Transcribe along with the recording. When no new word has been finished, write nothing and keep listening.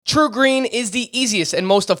True Green is the easiest and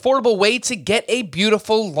most affordable way to get a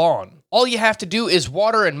beautiful lawn. All you have to do is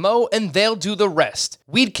water and mow, and they'll do the rest.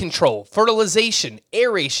 Weed control, fertilization,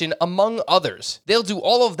 aeration, among others. They'll do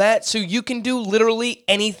all of that so you can do literally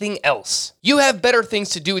anything else. You have better things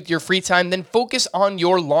to do with your free time than focus on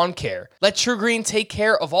your lawn care. Let True Green take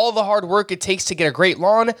care of all the hard work it takes to get a great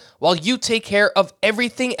lawn, while you take care of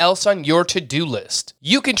everything else on your to-do list.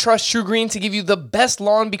 You can trust True Green to give you the best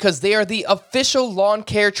lawn because they are the official lawn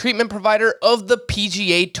care treatment provider of the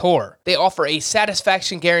PGA Tour. They offer a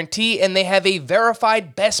satisfaction guarantee, and they have a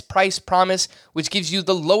verified best price promise, which gives you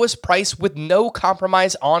the lowest price with no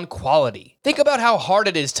compromise on quality. Think about how hard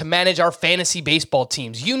it is to manage our fantasy baseball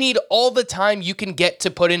teams. You need all the time you can get to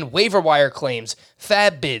put in waiver wire claims,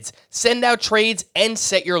 fab bids, send out trades, and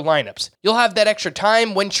set your lineups. You'll have that extra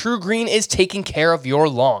time when True Green is taking care of your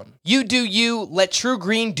lawn. You do you, let True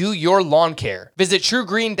Green do your lawn care. Visit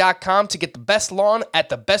truegreen.com to get the best lawn at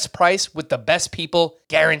the best price with the best people,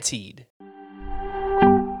 guaranteed.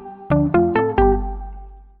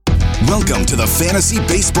 Welcome to the Fantasy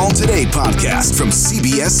Baseball Today podcast from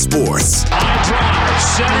CBS Sports. High drive,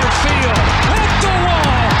 center field, hit the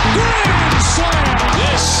wall, grand slam.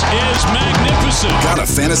 This is magnificent. Got a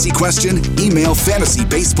fantasy question? Email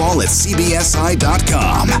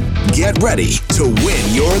fantasybaseball@cbsi.com. Get ready to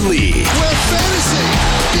win your league. Where fantasy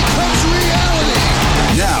becomes reality.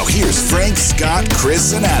 Now here's Frank, Scott,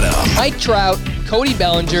 Chris, and Adam. Mike Trout, Cody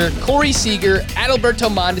Bellinger, Corey Seager,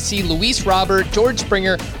 Adalberto Mondesi, Luis Robert, George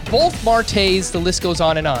Springer, both Martes, the list goes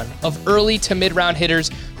on and on, of early to mid-round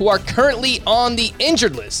hitters who are currently on the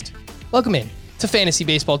injured list. Welcome in to Fantasy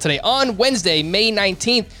Baseball Today on Wednesday, May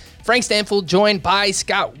 19th. Frank Stanfield joined by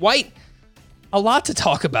Scott White. A lot to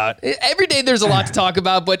talk about. Every day there's a lot to talk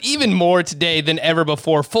about, but even more today than ever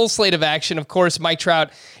before. Full slate of action. Of course, Mike Trout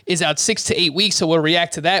is out 6 to 8 weeks, so we'll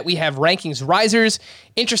react to that. We have rankings risers,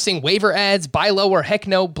 interesting waiver ads, buy low or heck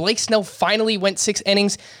no. Blake Snell finally went 6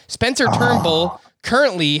 innings. Spencer Turnbull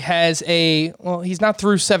currently has he's not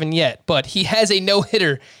through 7 yet, but he has a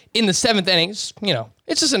no-hitter in the 7th inning.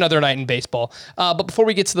 It's just another night in baseball. But before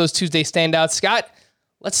we get to those Tuesday standouts, Scott,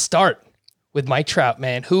 let's start with Mike Trout,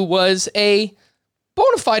 man, who was a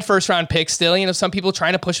bona fide first-round pick still. Some people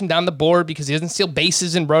trying to push him down the board because he doesn't steal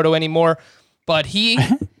bases in Roto anymore, but he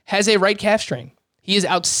has a right calf strain. He is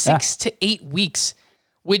out 6 to 8 weeks,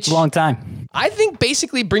 which long time. I think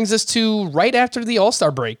basically brings us to right after the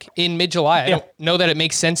All-Star break in mid-July. I don't know that it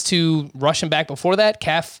makes sense to rush him back before that.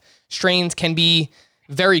 Calf strains can be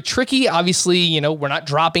very tricky. Obviously, we're not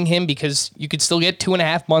dropping him because you could still get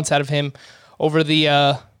 2.5 months out of him over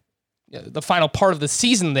the final part of the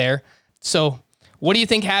season there. So what do you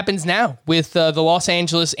think happens now with the Los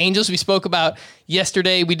Angeles Angels? We spoke about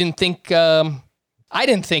yesterday. We didn't think, I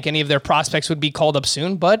didn't think any of their prospects would be called up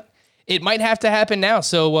soon, but it might have to happen now.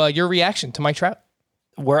 So your reaction to Mike Trout?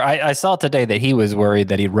 Where I saw today that he was worried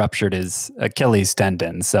that he ruptured his Achilles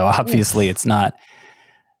tendon. So obviously it's not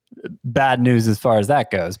bad news as far as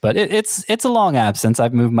that goes, but it's a long absence.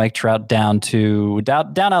 I've moved Mike Trout down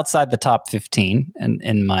outside the top 15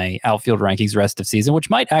 in my outfield rankings rest of season, which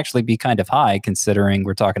might actually be kind of high considering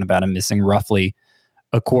we're talking about him missing roughly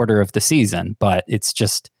a quarter of the season. But it's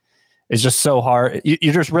just so hard.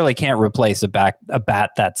 You just really can't replace a bat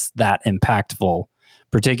that's that impactful,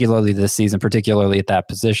 particularly this season, particularly at that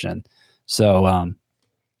position. So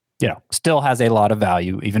still has a lot of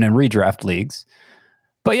value even in redraft leagues.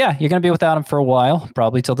 But yeah, you're going to be without him for a while,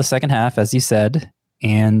 probably till the second half, as you said,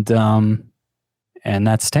 and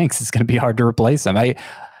that stinks. It's going to be hard to replace him.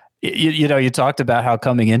 You talked about how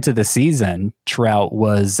coming into the season, Trout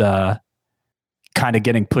was kind of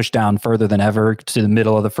getting pushed down further than ever to the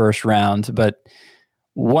middle of the first round. But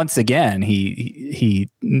once again, he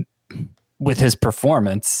with his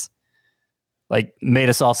performance, made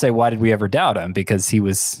us all say, why did we ever doubt him? Because he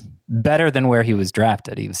was better than where he was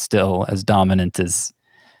drafted. He was still as dominant as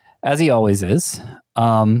he always is.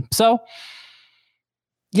 So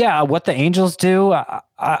yeah, what the Angels do,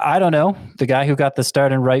 I don't know. The guy who got the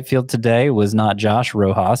start in right field today was not Josh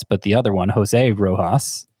Rojas, but the other one, Jose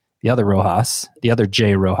Rojas, the other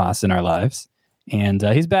Jay Rojas in our lives. And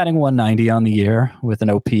he's batting 190 on the year with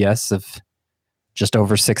an OPS of just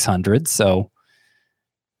over 600. So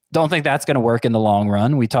don't think that's going to work in the long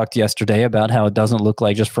run. We talked yesterday about how it doesn't look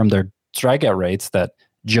like just from their strikeout rates that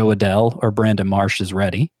Joe Adell or Brandon Marsh is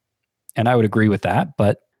ready. And I would agree with that,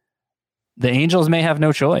 but the Angels may have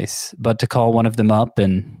no choice but to call one of them up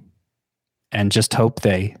and just hope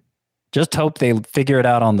they figure it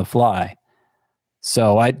out on the fly.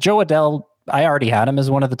 So Joe Adell, I already had him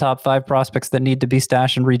as one of the top 5 prospects that need to be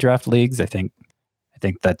stashed in redraft leagues. I think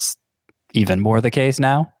that's even more the case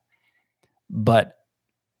now. But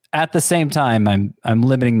at the same time, I'm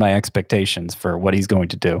limiting my expectations for what he's going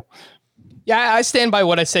to do. Yeah, I stand by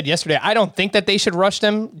what I said yesterday. I don't think that they should rush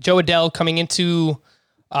them. Joe Adell coming into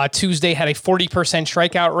Tuesday had a 40%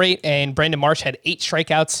 strikeout rate, and Brandon Marsh had 8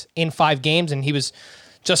 strikeouts in 5 games, and he was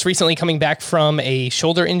just recently coming back from a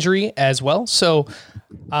shoulder injury as well. So,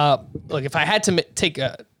 look, if I had to take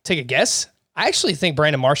a guess, I actually think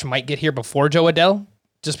Brandon Marsh might get here before Joe Adell,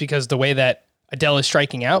 just because the way that Adell is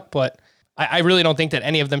striking out. But I really don't think that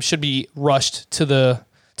any of them should be rushed to the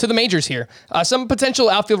majors here. Some potential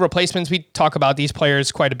outfield replacements. We talk about these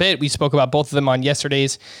players quite a bit. We spoke about both of them on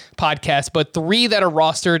yesterday's podcast, but 3 that are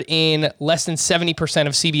rostered in less than 70%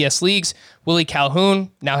 of CBS leagues. Willie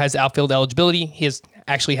Calhoun now has outfield eligibility. He has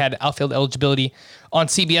actually had outfield eligibility on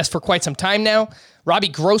CBS for quite some time now. Robbie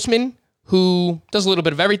Grossman, who does a little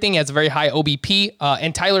bit of everything, has a very high OBP,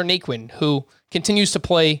 and Tyler Naquin, who continues to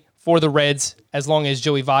play for the Reds as long as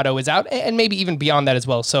Joey Votto is out, and maybe even beyond that as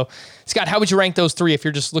well. So, Scott, how would you rank those 3 if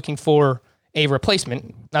you're just looking for a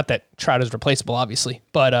replacement? Not that Trout is replaceable, obviously,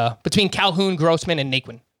 but between Calhoun, Grossman, and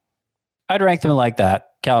Naquin. I'd rank them like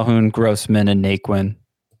that. Calhoun, Grossman, and Naquin.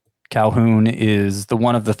 Calhoun is the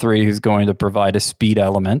one of the 3 who's going to provide a speed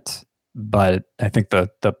element, but I think the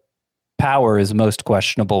power is most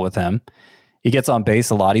questionable with him. He gets on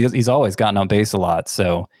base a lot. He's always gotten on base a lot,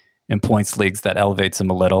 so in points leagues, that elevates him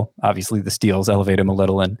a little. Obviously, the steals elevate him a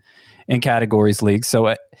little in categories leagues.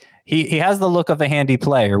 So he has the look of a handy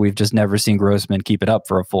player. We've just never seen Grossman keep it up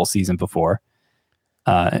for a full season before.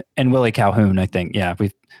 And Willie Calhoun, I think, yeah,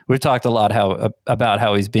 we've talked a lot about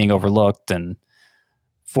how he's being overlooked, and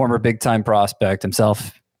former big time prospect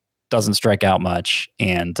himself, doesn't strike out much,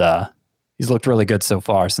 and he's looked really good so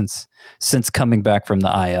far since coming back from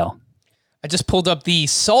the IL. I just pulled up the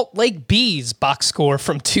Salt Lake Bees box score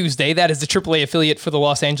from Tuesday. That is the AAA affiliate for the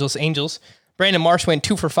Los Angeles Angels. Brandon Marsh went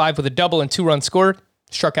 2 for 5 with a double and 2 runs scored.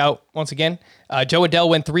 Struck out once again. Joe Adell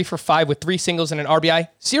went 3 for 5 with 3 singles and an RBI.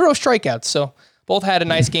 0 strikeouts. So both had a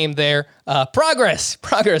nice game there. Progress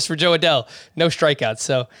for Joe Adell. No strikeouts.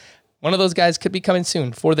 So one of those guys could be coming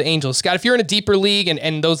soon for the Angels. Scott, if you're in a deeper league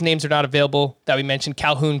and those names are not available that we mentioned,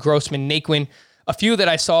 Calhoun, Grossman, Naquin, a few that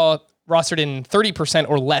I saw rostered in 30%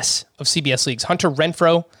 or less of CBS leagues. Hunter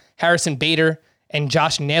Renfroe, Harrison Bader, and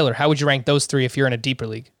Josh Naylor. How would you rank those 3 if you're in a deeper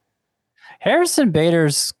league? Harrison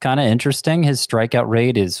Bader's kind of interesting. His strikeout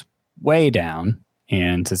rate is way down,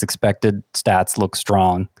 and his expected stats look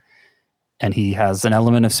strong, and he has an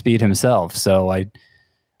element of speed himself. So I'd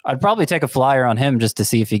probably take a flyer on him just to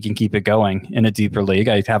see if he can keep it going in a deeper league.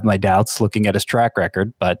 I have my doubts looking at his track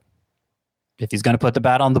record, but if he's going to put the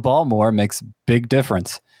bat on the ball more, it makes a big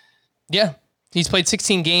difference. Yeah, he's played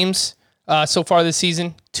 16 games so far this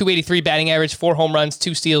season, 283 batting average, 4 home runs,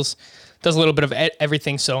 2 steals, does a little bit of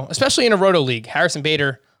everything. So, especially in a roto league, Harrison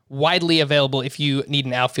Bader, widely available if you need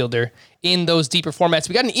an outfielder in those deeper formats.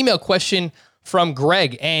 We got an email question from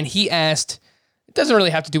Greg, and he asked, it doesn't really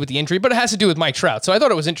have to do with the injury, but it has to do with Mike Trout. So I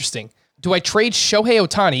thought it was interesting. Do I trade Shohei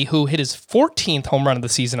Ohtani, who hit his 14th home run of the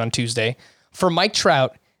season on Tuesday, for Mike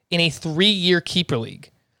Trout in a 3-year keeper league?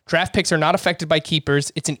 Draft picks are not affected by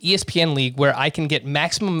keepers. It's an ESPN league where I can get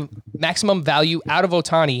maximum value out of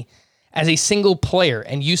Ohtani as a single player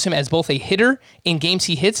and use him as both a hitter in games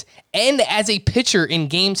he hits and as a pitcher in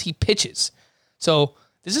games he pitches. So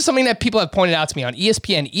this is something that people have pointed out to me on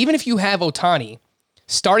ESPN. Even if you have Ohtani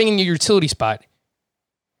starting in your utility spot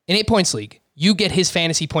in 8 points league, you get his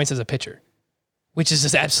fantasy points as a pitcher, which is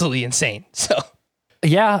just absolutely insane. So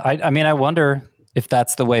yeah, I mean, I wonder if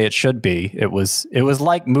that's the way it should be. It was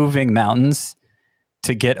like moving mountains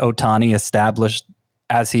to get Ohtani established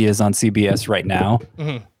as he is on CBS right now,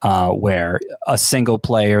 where a single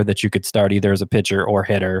player that you could start either as a pitcher or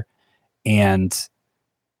hitter and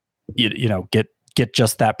you know get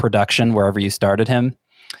just that production wherever you started him.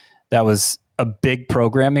 That was a big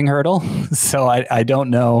programming hurdle. So I don't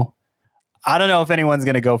know. I don't know if anyone's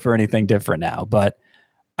going to go for anything different now, but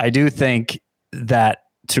I do think that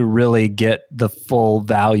to really get the full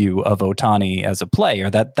value of Ohtani as a player,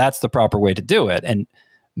 that's the proper way to do it. And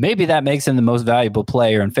maybe that makes him the most valuable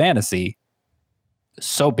player in fantasy.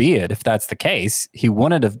 So be it. If that's the case, he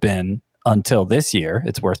wouldn't have been until this year.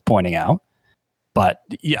 It's worth pointing out. But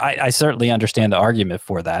yeah, I certainly understand the argument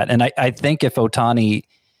for that. And I think if Ohtani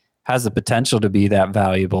has the potential to be that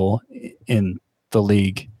valuable in the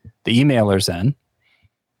league the emailer's in,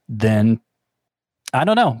 then I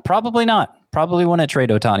don't know. Probably not. Probably wouldn't trade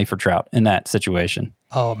Ohtani for Trout in that situation.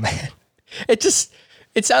 Oh, man.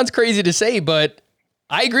 It sounds crazy to say, but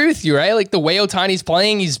I agree with you, right? Like the way Ohtani's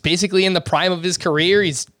playing, he's basically in the prime of his career.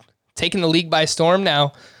 He's taking the league by storm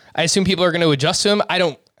now. I assume people are going to adjust to him.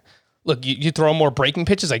 look, you throw more breaking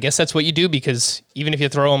pitches. I guess that's what you do, because even if you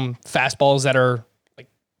throw him fastballs that are like,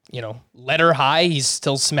 letter high, he's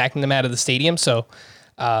still smacking them out of the stadium. So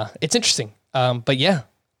it's interesting. But yeah,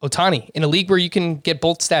 Ohtani, in a league where you can get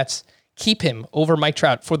both stats, keep him over Mike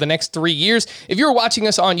Trout for the next 3 years. If you're watching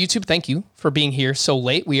us on YouTube, thank you for being here so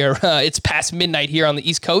late. We are it's past midnight here on the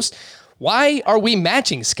East Coast. Why are we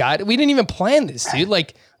matching, Scott? We didn't even plan this, dude.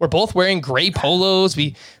 Like, we're both wearing gray polos.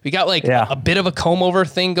 We got like a bit of a comb over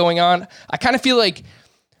thing going on. I kind of feel like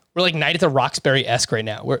we're like Night at the Roxbury-esque right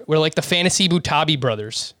now. We're like the Fantasy Butabi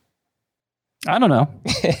brothers. I don't know.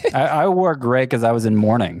 I wore gray because I was in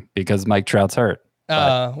mourning because Mike Trout's hurt.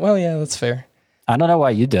 Well, yeah, that's fair. I don't know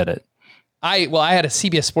why you did it. I had a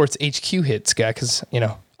CBS Sports HQ hit, Scott, because,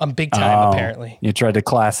 I'm big time, apparently. You tried to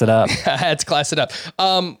class it up. I had to class it up.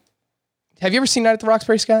 Have you ever seen Night at the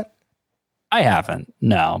Roxbury, Scott? I haven't,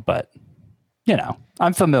 no, but,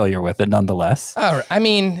 I'm familiar with it nonetheless. All right. I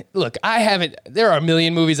mean, look, I haven't, there are a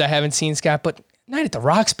million movies I haven't seen, Scott, but Night at the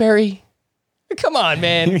Roxbury? Come on,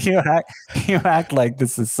 man. you act like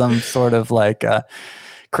this is some sort of like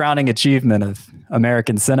crowning achievement of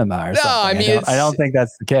American cinema or something. I mean, I don't think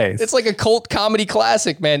that's the case. It's like a cult comedy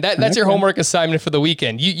classic, man. That's your homework assignment for the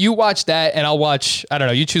weekend. You watch that, and I'll watch, I don't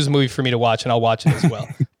know, you choose a movie for me to watch, and I'll watch it as well.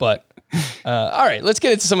 But, all right, let's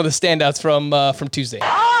get into some of the standouts from Tuesday.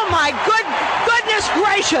 Oh, my goodness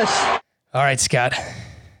gracious. All right, Scott.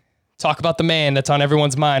 Talk about the man that's on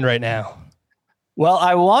everyone's mind right now. Well,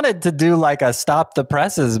 I wanted to do like a stop the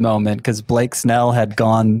presses moment because Blake Snell had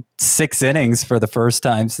gone 6 innings for the first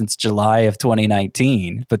time since July of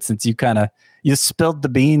 2019. But since you spilled the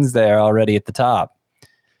beans there already at the top,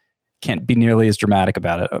 can't be nearly as dramatic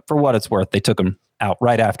about it. For what it's worth, they took him out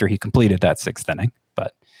right after he completed that 6th inning.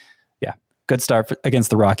 But yeah, good start against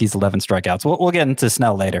the Rockies, 11 strikeouts. We'll get into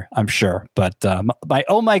Snell later, I'm sure. But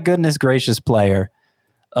my goodness gracious player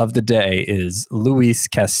of the day is Luis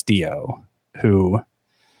Castillo, who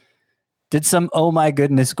did some oh my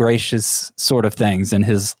goodness gracious sort of things in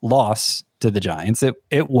his loss to the Giants.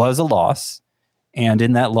 It was a loss, and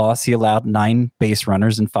in that loss, he allowed 9 base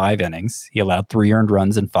runners in 5 innings. He allowed 3 earned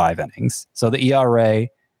runs in 5 innings. So the ERA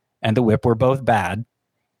and the WHIP were both bad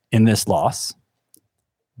in this loss.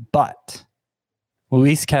 But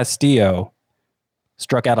Luis Castillo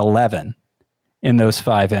struck out 11 in those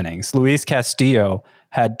 5 innings. Luis Castillo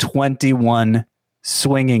had 21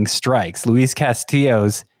 swinging strikes. Luis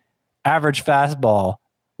Castillo's average fastball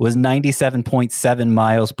was 97.7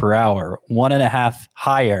 miles per hour, 1.5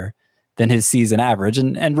 higher than his season average,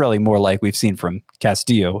 and really more like we've seen from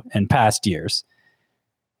Castillo in past years.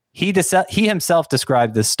 He himself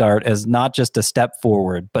described this start as not just a step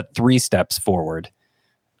forward, but 3 steps forward.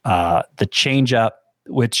 The changeup,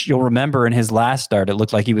 which you'll remember in his last start, it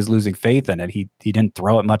looked like he was losing faith in it. He didn't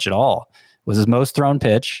throw it much at all. It was his most thrown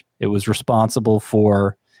pitch. It was responsible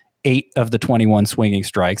for 8 of the 21 swinging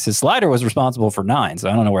strikes. His slider was responsible for 9, so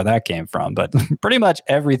I don't know where that came from, but pretty much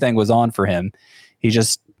everything was on for him. He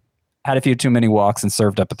just had a few too many walks and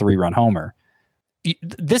served up a 3-run homer.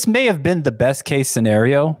 This may have been the best case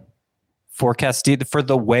scenario for Castillo, for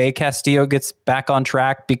the way Castillo gets back on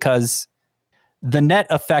track, because the net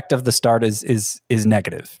effect of the start is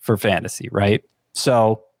negative for fantasy, right?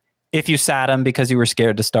 So if you sat him because you were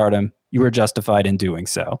scared to start him, you were justified in doing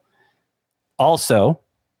so. Also,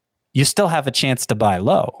 you still have a chance to buy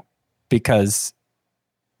low, because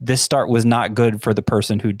this start was not good for the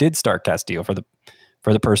person who did start Castillo, for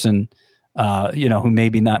the person who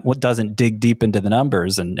maybe doesn't dig deep into the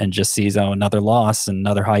numbers and just sees another loss,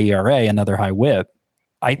 another high ERA, another high WHIP.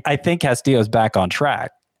 I think Castillo's back on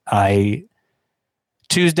track.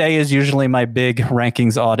 Tuesday is usually my big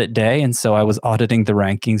rankings audit day, and so I was auditing the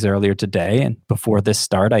rankings earlier today. And before this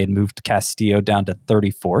start, I had moved Castillo down to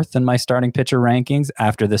 34th in my starting pitcher rankings.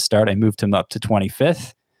 After this start, I moved him up to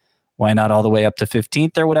 25th. Why not all the way up to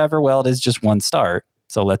 15th or whatever? Well, it is just one start,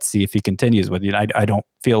 so let's see if he continues with you. I don't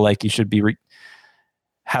feel like you should be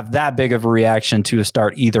have that big of a reaction to a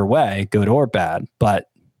start either way, good or bad. But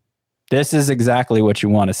this is exactly what you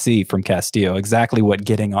want to see from Castillo, exactly what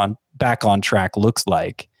getting back on track looks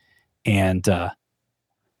like, and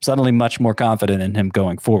suddenly much more confident in him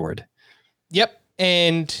going forward. Yep,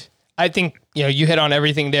 and I think you hit on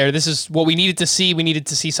everything there. This is what we needed to see. We needed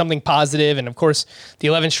to see something positive, and of course, the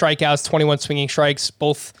 11 strikeouts, 21 swinging strikes,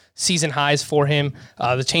 both season highs for him.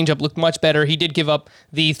 The changeup looked much better. He did give up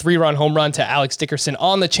the 3-run home run to Alex Dickerson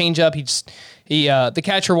on the changeup. The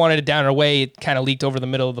catcher wanted it down and away. It kind of leaked over the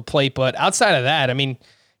middle of the plate, but outside of that, I mean,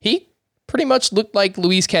 he pretty much looked like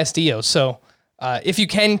Luis Castillo. So if you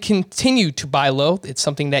can continue to buy low, it's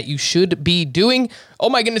something that you should be doing. Oh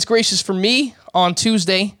my goodness gracious, for me on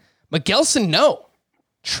Tuesday, Miguel Sano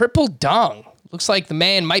triple dong. Looks like the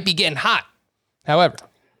man might be getting hot. However,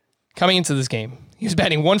 coming into this game, he was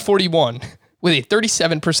batting 141 with a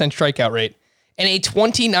 37% strikeout rate and a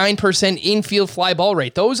 29% infield fly ball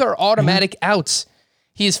rate. Those are automatic outs.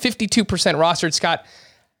 He is 52% rostered. Scott,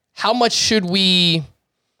 how much should we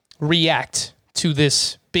react to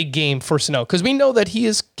this big game for Sano? Because we know that he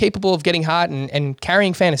is capable of getting hot and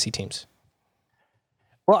carrying fantasy teams.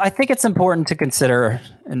 Well, I think it's important to consider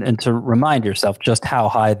and to remind yourself just how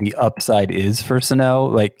high the upside is for Sano.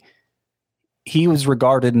 Like, he was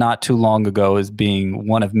regarded not too long ago as being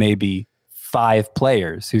one of maybe 5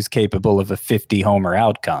 players who's capable of a 50 homer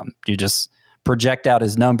outcome. You just project out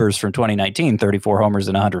his numbers from 2019, 34 homers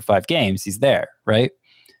in 105 games. He's there, right?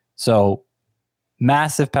 So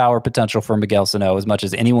massive power potential for Miguel Sano as much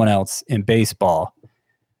as anyone else in baseball.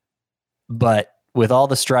 But with all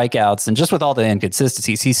the strikeouts and just with all the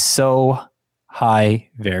inconsistencies, he's so high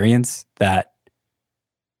variance that,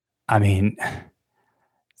 I mean,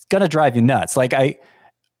 it's going to drive you nuts. Like,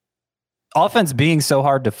 offense being so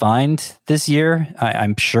hard to find this year,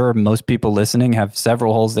 I'm sure most people listening have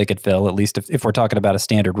several holes they could fill, at least if we're talking about a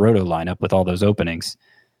standard roto lineup with all those openings.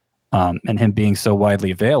 And him being so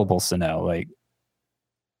widely available, Sano, like,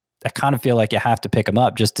 I kind of feel like you have to pick him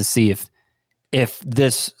up just to see if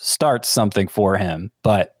this starts something for him.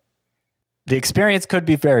 But the experience could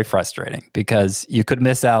be very frustrating because you could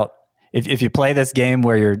miss out if you play this game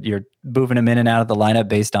where you're moving him in and out of the lineup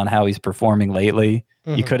based on how he's performing lately.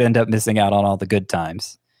 You could end up missing out on all the good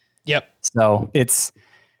times. Yep. So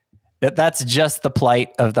that's just the plight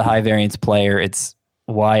of the high variance player. It's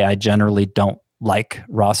why I generally don't like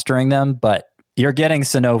rostering them, but you're getting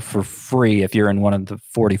Sano for free if you're in one of the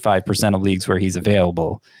 45% of leagues where he's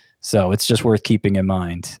available. So it's just worth keeping in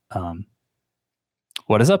mind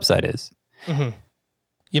what his upside is. Mm-hmm.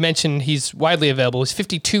 You mentioned he's widely available. He's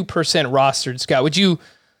 52% rostered. Scott, would you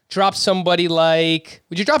drop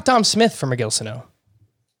Dom Smith for Miguel Sano?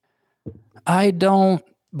 I don't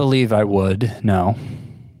believe I would, no.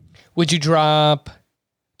 Would you drop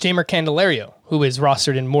Jeimer Candelario, who is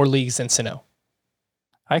rostered in more leagues than Sano?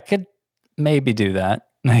 I could maybe do that.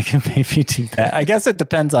 I guess it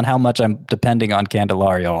depends on how much I'm depending on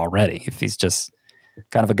Candelario already. If he's just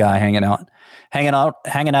kind of a guy hanging out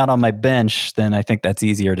on my bench, then I think that's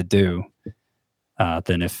easier to do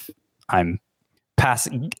than if I'm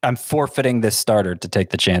forfeiting this starter to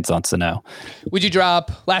take the chance on Sano. Would you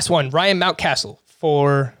drop Ryan Mountcastle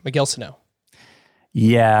for Miguel Sano?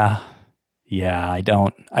 Yeah, I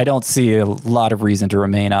don't see a lot of reason to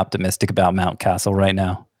remain optimistic about Mountcastle right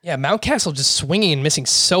now. Yeah, Mountcastle just swinging and missing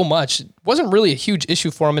so much. It wasn't really a huge issue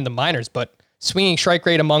for him in the minors, but swinging strike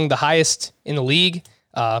rate among the highest in the league.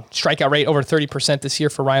 Strikeout rate over 30% this year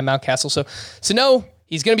for Ryan Mountcastle. So no,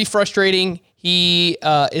 he's going to be frustrating. He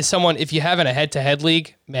is someone, if you have in a head-to-head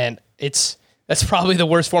league, man, that's probably the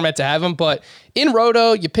worst format to have him. But in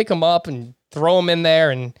Roto, you pick him up and throw him in there,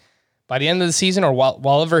 and by the end of the season or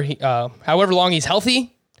however long he's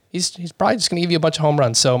healthy, he's probably just going to give you a bunch of home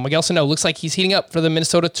runs. So Miguel Sano looks like he's heating up for the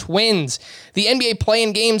Minnesota Twins. The NBA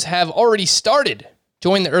play-in games have already started.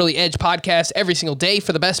 Join the Early Edge podcast every single day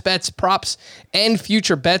for the best bets, props, and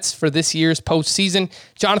future bets for this year's postseason.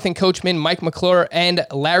 Jonathan Coachman, Mike McClure, and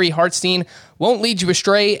Larry Hartstein won't lead you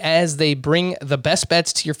astray as they bring the best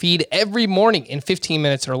bets to your feed every morning in 15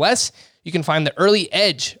 minutes or less. You can find the Early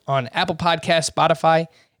Edge on Apple Podcasts, Spotify,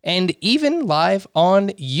 and even live on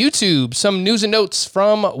YouTube. Some news and notes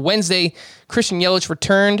from Wednesday. Christian Yelich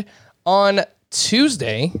returned on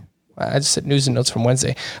Tuesday. I just said news and notes from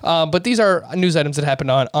Wednesday. But these are news items that happened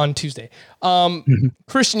on Tuesday.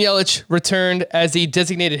 Christian Yelich returned as the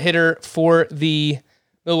designated hitter for the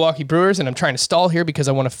Milwaukee Brewers. And I'm trying to stall here because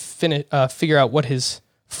I want to figure out what his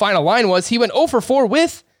final line was. He went 0 for 4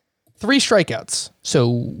 with 3 strikeouts.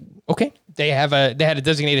 So, okay. They had a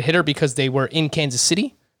designated hitter because they were in Kansas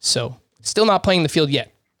City. So still not playing the field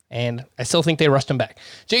yet. And I still think they rushed him back.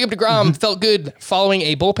 Jacob deGrom felt good following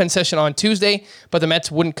a bullpen session on Tuesday, but the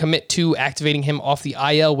Mets wouldn't commit to activating him off the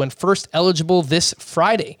IL when first eligible this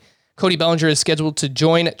Friday. Cody Bellinger is scheduled to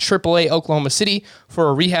join AAA Oklahoma City for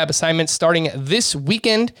a rehab assignment starting this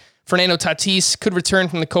weekend. Fernando Tatis could return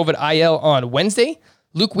from the COVID IL on Wednesday.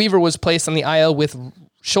 Luke Weaver was placed on the IL with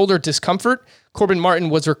shoulder discomfort. Corbin Martin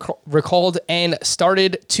was recalled and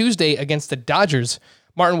started Tuesday against the Dodgers.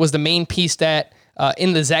 Martin was the main piece that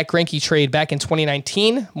in the Zach Greinke trade back in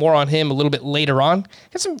 2019. More on him a little bit later on.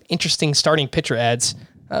 Got some interesting starting pitcher ads.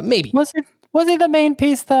 Maybe. Was he the main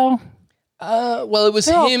piece, though? Well, it was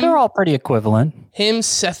him. They're all pretty equivalent. Him,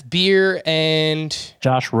 Seth Beer, and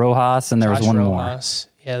Josh Rojas, and there was one more.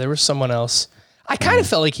 Yeah, there was someone else. I kind of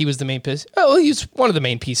felt like he was the main piece. Oh, he was one of the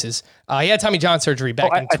main pieces. He had Tommy John surgery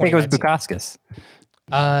back in 2019. I think it was Bukauskas.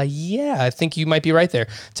 Yeah, I think you might be right there.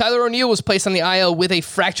 Tyler O'Neill was placed on the IL with a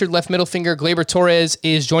fractured left middle finger. Gleyber Torres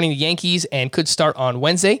is joining the Yankees and could start on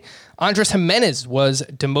Wednesday. Andres Jimenez was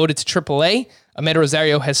demoted to AAA. Ahmed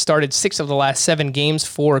Rosario has started 6 of the last 7 games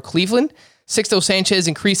for Cleveland. Sixto Sanchez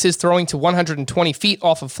increases throwing to 120 feet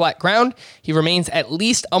off of flat ground. He remains at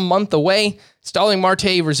least a month away. Starling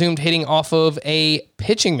Marte resumed hitting off of a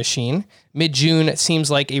pitching machine. Mid-June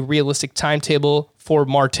seems like a realistic timetable for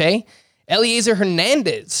Marte. Eliezer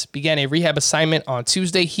Hernandez began a rehab assignment on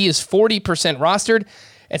Tuesday. He is 40% rostered.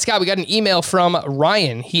 And Scott, we got an email from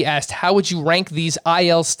Ryan. He asked, how would you rank these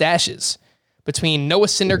IL stashes between Noah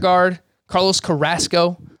Syndergaard, Carlos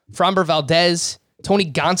Carrasco, Framber Valdez,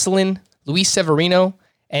 Tony Gonsolin, Luis Severino,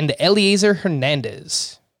 and Eliezer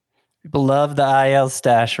Hernandez? People love the IL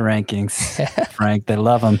stash rankings, Frank. They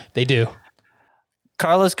love them. They do.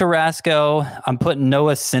 Carlos Carrasco, I'm putting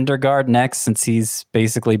Noah Syndergaard next since he's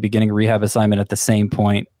basically beginning a rehab assignment at the same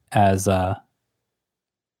point as Framber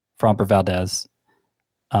Valdez.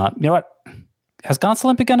 You know what? Has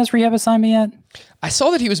Gonsolin begun his rehab assignment yet? I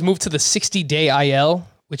saw that he was moved to the 60-day IL,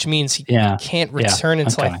 which means he can't return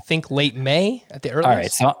until I think late May at the earliest. All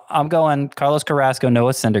right, so I'm going Carlos Carrasco,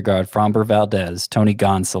 Noah Syndergaard, Framber Valdez, Tony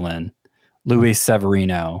Gonsolin, Luis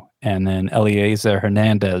Severino, and then Eliezer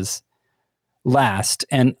Hernandez last.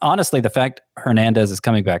 And honestly, the fact Hernandez is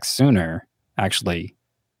coming back sooner actually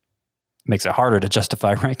makes it harder to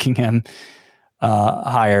justify ranking him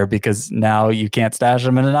higher, because now you can't stash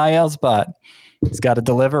him in an IL spot. He's got to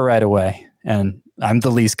deliver right away. And I'm the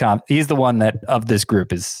least he's the one that of this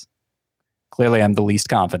group is clearly I'm the least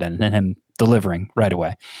confident in him delivering right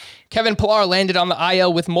away. Kevin Pillar landed on the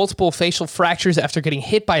IL with multiple facial fractures after getting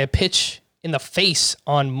hit by a pitch in the face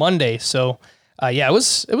on Monday. So it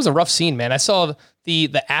was a rough scene, man. I saw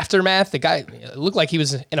the aftermath. The guy looked like he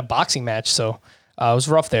was in a boxing match. So it was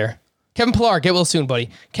rough there. Kevin Pillar, get well soon, buddy.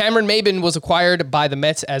 Cameron Maybin was acquired by the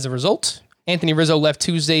Mets as a result. Anthony Rizzo left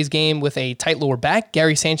Tuesday's game with a tight lower back.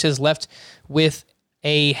 Gary Sanchez left with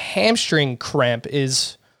a hamstring cramp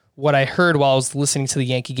is what I heard while I was listening to the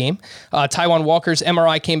Yankee game. Taijuan Walker's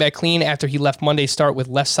MRI came back clean after he left Monday's start with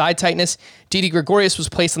left side tightness. Didi Gregorius was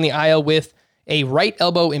placed on the IL with a right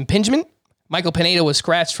elbow impingement. Michael Pineda was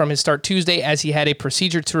scratched from his start Tuesday as he had a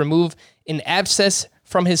procedure to remove an abscess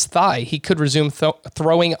from his thigh. He could resume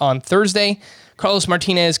throwing on Thursday. Carlos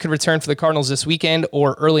Martinez could return for the Cardinals this weekend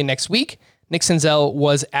or early next week. Nick Senzel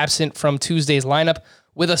was absent from Tuesday's lineup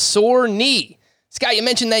with a sore knee. Scott, you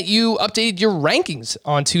mentioned that you updated your rankings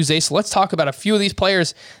on Tuesday, so let's talk about a few of these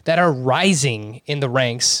players that are rising in the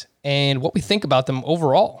ranks and what we think about them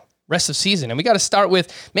overall rest of season. And we got to start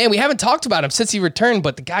with, man, we haven't talked about him since he returned,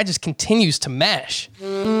 but the guy just continues to mash.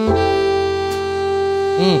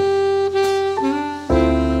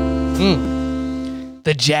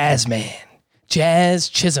 The Jazz man. Jazz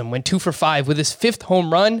Chisholm went 2 for 5 with his 5th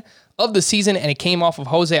home run of the season, and it came off of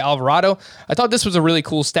Jose Alvarado. I thought this was a really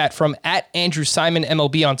cool stat from @AndrewSimon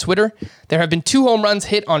MLB on Twitter. There have been 2 home runs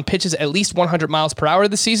hit on pitches at least 100 miles per hour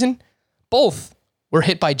this season. Both were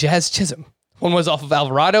hit by Jazz Chisholm. One was off of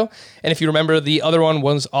Alvarado, and if you remember, the other one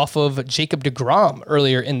was off of Jacob deGrom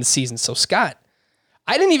earlier in the season. So Scott,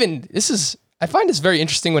 I find this very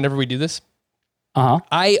interesting whenever we do this.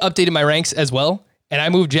 I updated my ranks as well, and I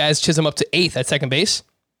moved Jazz Chisholm up to 8th at second base.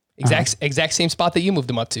 Exact same spot that you moved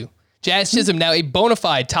him up to. Jazz Chisholm now a bona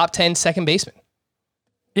fide top 10 second baseman.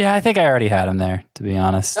 Yeah, I think I already had him there, to be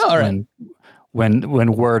honest. Oh, all right.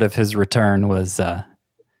 When word of his return was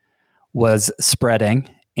spreading.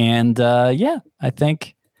 And I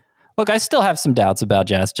think, look, I still have some doubts about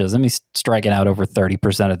Jazz Chisholm. He's striking out over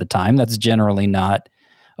 30% of the time. That's generally not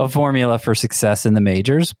a formula for success in the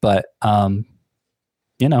majors, but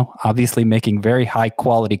obviously making very high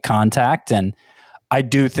quality contact. And I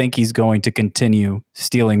do think he's going to continue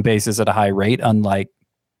stealing bases at a high rate, unlike,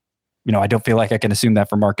 I don't feel like I can assume that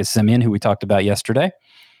for Marcus Semien, who we talked about yesterday.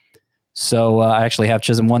 So I actually have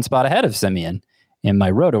Chisholm 1 spot ahead of Semien in my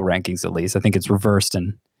roto rankings, at least. I think it's reversed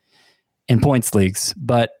in points leagues.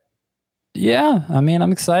 But yeah, I'm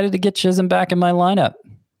excited to get Chisholm back in my lineup.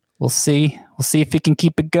 We'll see. We'll see if he can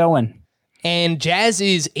keep it going. And Jazz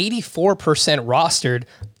is 84% rostered.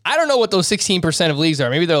 I don't know what those 16% of leagues are.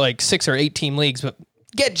 Maybe they're like 6 or 8 team leagues, but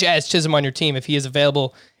get Jazz Chisholm on your team if he is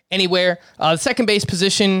available anywhere. The second base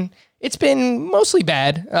position, it's been mostly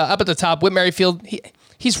bad. Up at the top, Whit Merrifield,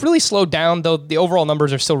 he's really slowed down, though the overall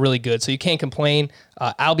numbers are still really good, so you can't complain.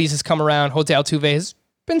 Albies has come around. Jose Altuve has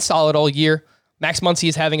been solid all year. Max Muncy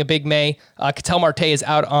is having a big May. Ketel Marte is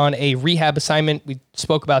out on a rehab assignment. We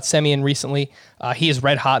spoke about Semien recently. He is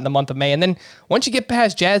red hot in the month of May. And then once you get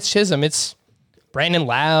past Jazz Chisholm, it's Brandon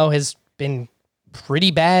Lau has been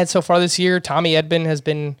pretty bad so far this year. Tommy Edman has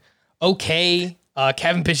been okay.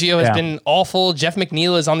 Kevin Biggio has been awful. Jeff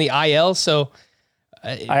McNeil is on the IL. So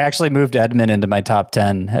I actually moved Edman into my top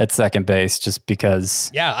 10 at second base just because.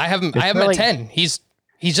 Yeah, I have him at 10. He's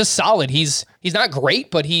just solid. He's not great,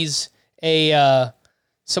 but he's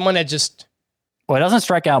someone that just. Well, he doesn't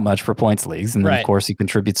strike out much for points leagues. And then, of course, he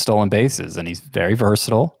contributes stolen bases, and he's very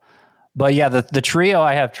versatile. But yeah, the trio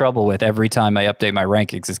I have trouble with every time I update my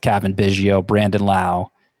rankings is Kevin Biggio, Brandon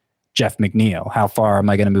Lau, Jeff McNeil. How far am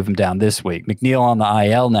I going to move him down this week? McNeil on the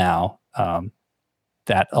IL now.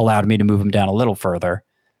 That allowed me to move him down a little further.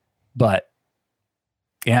 But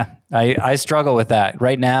yeah, I struggle with that.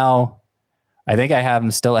 Right now, I think I have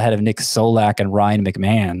him still ahead of Nick Solak and Ryan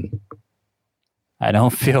McMahon. I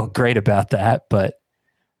don't feel great about that, but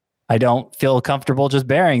I don't feel comfortable just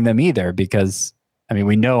burying them either because, I mean,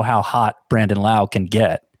 we know how hot Brandon Lau can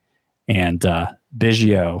get. And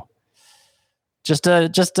Biggio, just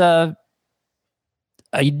a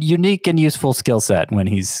unique and useful skill set when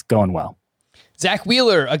he's going well. Zach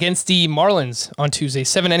Wheeler against the Marlins on Tuesday.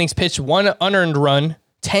 7 innings pitched, 1 unearned run,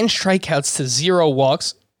 10 strikeouts to 0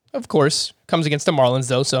 walks. Of course, comes against the Marlins,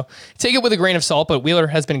 though, so take it with a grain of salt, but Wheeler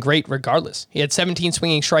has been great regardless. He had 17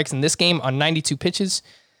 swinging strikes in this game on 92 pitches,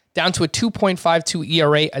 down to a 2.52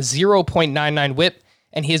 ERA, a 0.99 whip,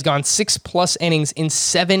 and he has gone 6+ innings in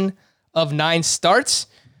 7 of 9 starts.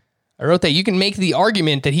 I wrote that you can make the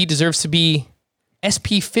argument that he deserves to be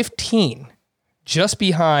SP 15, just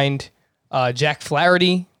behind Jack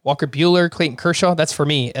Flaherty, Walker Buehler, Clayton Kershaw. That's for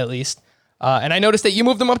me, at least. And I noticed that you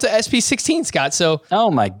moved them up to SP 16, Scott. So, oh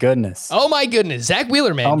my goodness, Zach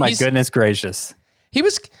Wheeler, man. Oh my goodness gracious.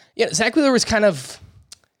 Zach Wheeler was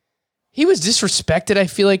he was disrespected. I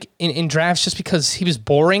feel like in drafts just because he was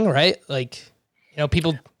boring, right? Like,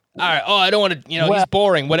 people. All right, I don't want to. He's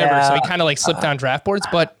boring, whatever. So he kind of slipped down draft boards,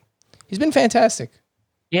 but he's been fantastic.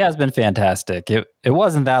 He has been fantastic. It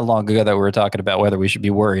wasn't that long ago that we were talking about whether we should be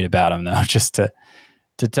worried about him, though, just to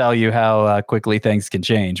tell you how quickly things can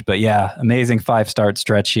change. But yeah, amazing 5-start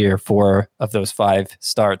stretch here. 4 of those 5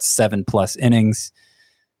 starts, 7+ innings.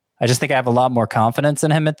 I just think I have a lot more confidence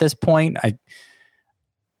in him at this point.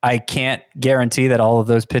 I can't guarantee that all of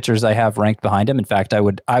those pitchers I have ranked behind him. In fact, I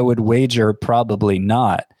would wager probably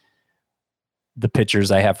not the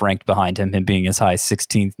pitchers I have ranked behind him being as high as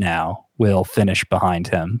 16th now, will finish behind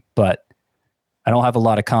him. But I don't have a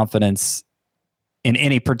lot of confidence in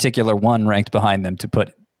any particular one ranked behind them to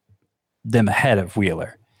put them ahead of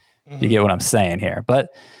Wheeler. You get what I'm saying here.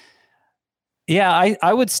 But yeah,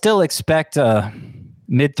 I would still expect a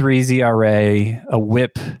mid-3s ERA, a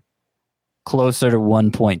whip closer to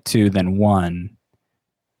 1.2 than 1,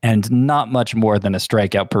 and not much more than a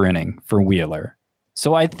strikeout per inning for Wheeler.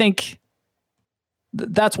 So I think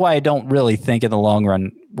that's why I don't really think in the long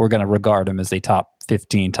run we're going to regard him as a top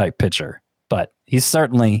 15 type pitcher. But he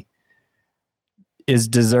certainly is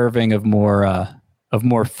deserving of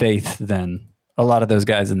more faith than a lot of those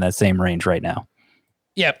guys in that same range right now.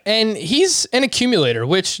 Yeah, and he's an accumulator,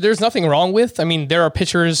 which there's nothing wrong with. I mean, there are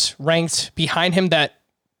pitchers ranked behind him that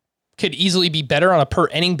could easily be better on a per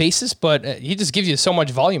inning basis, but he just gives you so much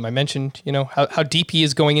volume. I mentioned, how deep he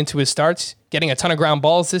is going into his starts, getting a ton of ground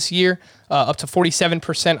balls this year, up to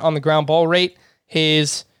 47% on the ground ball rate.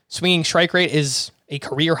 His swinging strike rate is a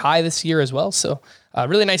career high this year as well. So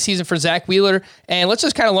really nice season for Zach Wheeler. And let's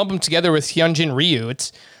just kind of lump him together with Hyunjin Ryu.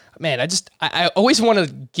 I always want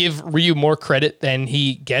to give Ryu more credit than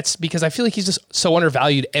he gets because I feel like he's just so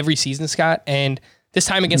undervalued every season, Scott. And this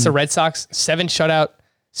time against the Red Sox, 7 shutout,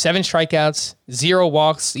 7 strikeouts, 0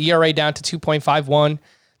 walks, ERA down to 2.51,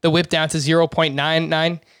 the whip down to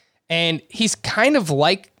 0.99. And he's kind of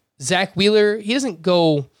like Zach Wheeler. He doesn't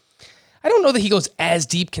go, I don't know that he goes as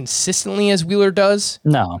deep consistently as Wheeler does.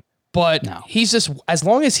 No. But he's just, as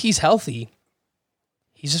long as he's healthy,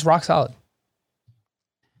 he's just rock solid.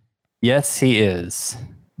 Yes, he is.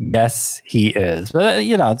 Yes, he is. But,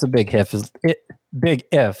 it's a big if. Big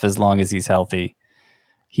if as long as he's healthy.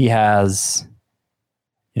 He has...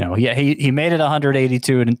 he made it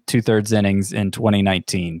 182 and 2/3 innings in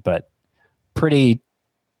 2019, but pretty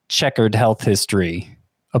checkered health history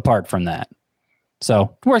apart from that.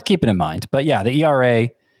 So worth keeping in mind. But yeah, the ERA,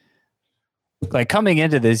 coming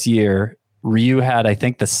into this year, Ryu had, I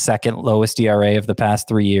think, the second lowest ERA of the past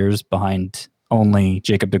 3 years behind only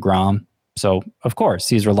Jacob deGrom. So of course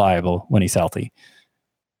he's reliable when he's healthy.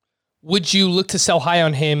 Would you look to sell high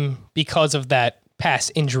on him because of that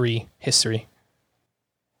past injury history?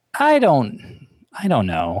 I don't I don't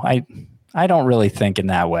know. I don't really think in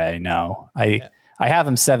that way. No, I have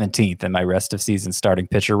him 17th in my rest of season starting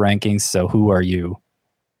pitcher rankings. So who are you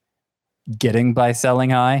getting by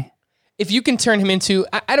selling high? If you can turn him into,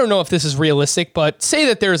 I don't know if this is realistic, but say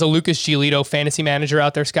that there's a Lucas Giolito fantasy manager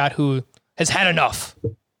out there, Scott, who has had enough.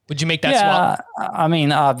 Would you make that swap? I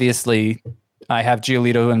mean, obviously, I have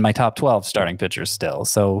Giolito in my top 12 starting pitchers still.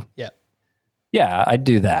 So yeah, I'd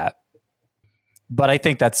do that. But I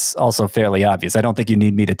think that's also fairly obvious. I don't think you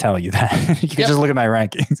need me to tell you that. You can just look at my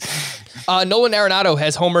rankings. Nolan Arenado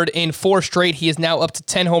has homered in 4 straight. He is now up to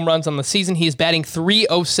 10 home runs on the season. He is batting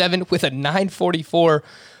 .307 with a .944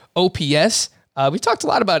 OPS. We talked a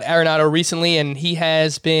lot about Arenado recently, and he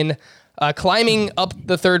has been climbing up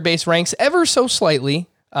the third base ranks ever so slightly.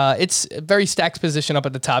 It's a very stacked position up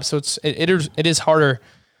at the top, so it is harder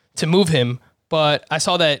to move him. But I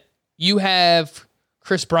saw that you have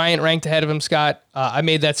Chris Bryant ranked ahead of him, Scott. I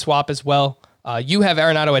made that swap as well. You have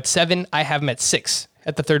Arenado at 7. I have him at 6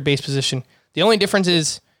 at the third base position. The only difference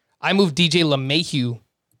is I moved DJ LeMahieu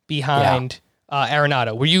behind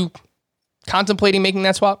Arenado. Were you contemplating making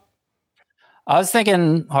that swap? I was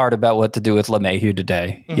thinking hard about what to do with LeMahieu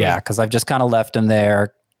today. Mm-hmm. Yeah, because I've just kind of left him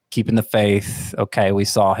there, keeping the faith. Okay, we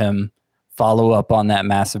saw him follow up on that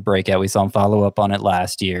massive breakout. We saw him follow up on it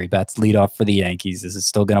last year. He bats leadoff for the Yankees. Is it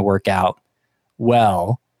still going to work out?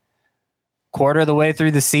 Well, quarter of the way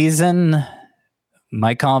through the season,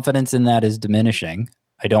 my confidence in that is diminishing.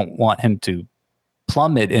 I don't want him to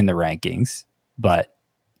plummet in the rankings, but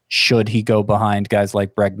should he go behind guys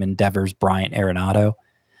like Bregman, Devers, Bryant, Arenado?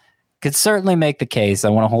 Could certainly make the case. I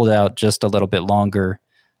want to hold out just a little bit longer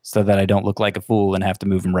so that I don't look like a fool and have to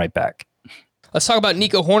move him right back. Let's talk about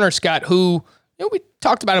Nico Hoerner, Scott, who we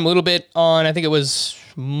talked about him a little bit on, I think it was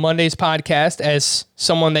Monday's podcast, as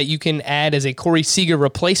someone that you can add as a Corey Seager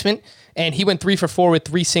replacement. And he went 3 for 4 with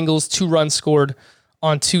 3 singles, 2 runs scored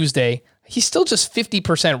on Tuesday. He's still just 50%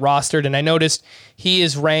 rostered, and I noticed he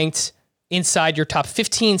is ranked inside your top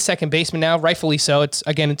 15 second baseman now, rightfully so. It's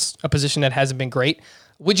a position that hasn't been great.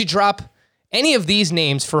 Would you drop any of these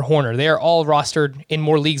names for Hoerner? They are all rostered in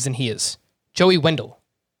more leagues than he is. Joey Wendell.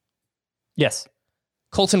 Yes.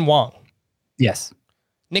 Colton Wong. Yes.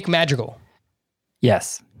 Nick Madrigal.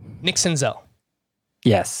 Yes. Nick Senzel.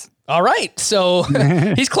 Yes. All right. So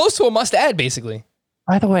he's close to a must-add, basically.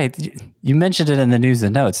 By the way, you mentioned it in the news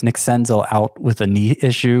and notes. Nick Senzel out with a knee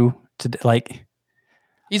issue.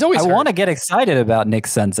 He's always hurt. I want to get excited about Nick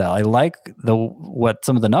Senzel. I like what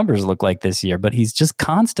some of the numbers look like this year, but he's just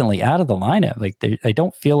constantly out of the lineup. I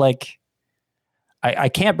don't feel like I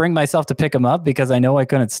can't bring myself to pick him up because I know I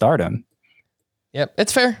couldn't start him. Yep,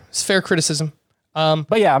 it's fair. It's fair criticism.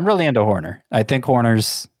 But yeah, I'm really into Hoerner. I think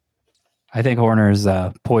Hoerner's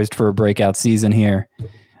poised for a breakout season here.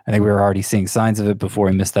 I think we were already seeing signs of it before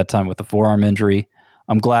he missed that time with the forearm injury.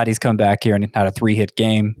 I'm glad he's come back here and had a 3-hit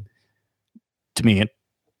game. To me, it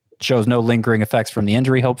shows no lingering effects from the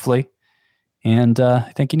injury, hopefully. And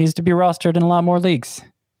I think he needs to be rostered in a lot more leagues.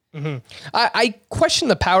 Mm-hmm. I question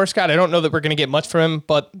the power, Scott. I don't know that we're going to get much from him,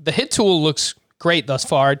 but the hit tool looks great thus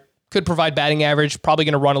far. Could provide batting average, probably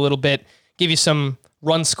going to run a little bit, give you some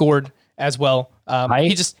runs scored as well.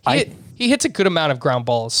 He hits a good amount of ground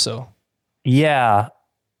balls. So yeah,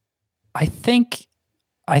 I think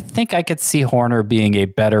I could see Hoerner being a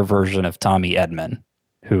better version of Tommy Edman,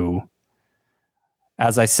 who,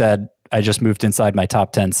 as I said, I just moved inside my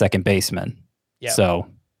top 10 second baseman. Yeah. So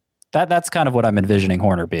that's kind of what I'm envisioning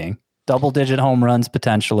Hoerner being. Double-digit home runs,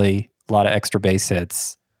 potentially, a lot of extra base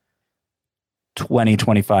hits, 20,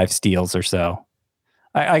 25 steals or so.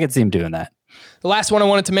 I could see him doing that. The last one I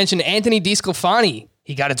wanted to mention, Anthony DeSclafani.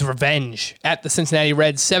 He got his revenge at the Cincinnati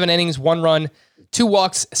Reds. 7 innings, 1 run, 2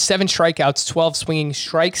 walks, 7 strikeouts, 12 swinging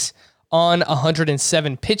strikes on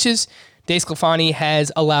 107 pitches. DeSclafani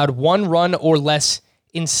has allowed 1 run or less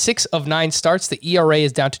in 6 of 9 starts. The ERA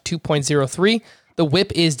is down to 2.03. The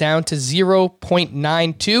whip is down to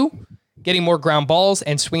 0.92. Getting more ground balls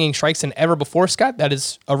and swinging strikes than ever before, Scott. That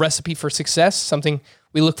is a recipe for success, something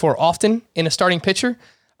we look for often in a starting pitcher.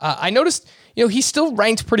 I noticed, he's still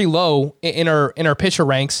ranked pretty low in our pitcher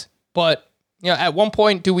ranks, but at one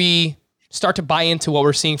point, do we start to buy into what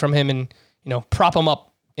we're seeing from him and prop him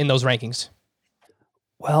up in those rankings?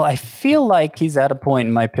 Well, I feel like he's at a point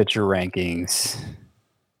in my pitcher rankings,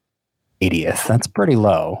 80th. That's pretty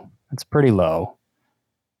low.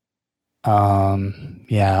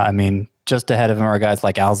 Yeah, I mean, just ahead of him are guys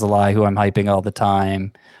like Alzolay, who I'm hyping all the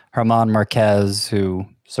time, Herman Marquez, who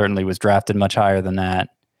certainly was drafted much higher than that,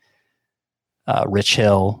 Rich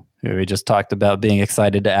Hill, who we just talked about being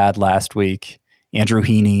excited to add last week, Andrew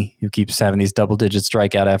Heaney, who keeps having these double-digit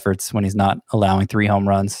strikeout efforts when he's not allowing 3 home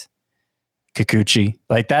runs. Kikuchi.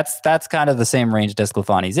 Like that's kind of the same range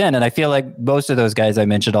Desclafani's in. And I feel like most of those guys I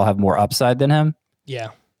mentioned all have more upside than him. Yeah.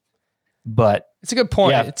 But it's a good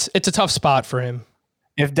point. Yeah. It's a tough spot for him.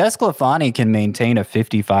 If Desclafani can maintain a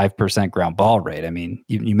 55% ground ball rate, I mean,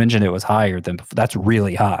 you mentioned it was higher than before. That's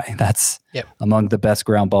really high. That's among the best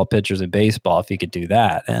ground ball pitchers in baseball if he could do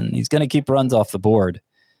that. And he's going to keep runs off the board.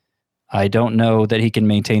 I don't know that he can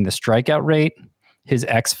maintain the strikeout rate. His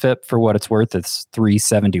xFIP, for what it's worth, is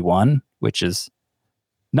 371, which is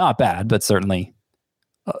not bad, but certainly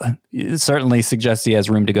suggests he has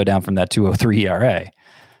room to go down from that 203 ERA.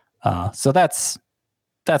 So that's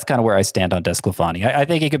kind of where I stand on Desclafani. I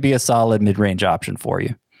think he could be a solid mid-range option for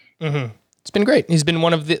you. Mm-hmm. It's been great. He's been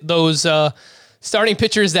one of those starting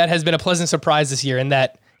pitchers that has been a pleasant surprise this year, in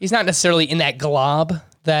that he's not necessarily in that glob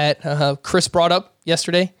that Chris brought up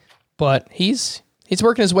yesterday, but he's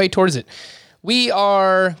working his way towards it. We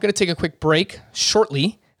are going to take a quick break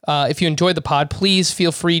shortly. If you enjoyed the pod, please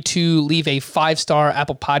feel free to leave a 5-star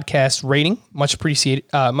Apple Podcast rating. Much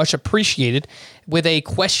appreciated. With a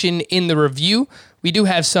question in the review. We do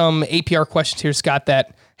have some APR questions here, Scott,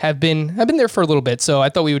 that have been there for a little bit. So I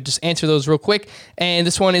thought we would just answer those real quick. And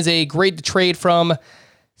this one is a great trade from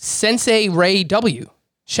Sensei Ray W.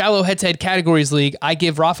 Shallow head-to-head categories league. I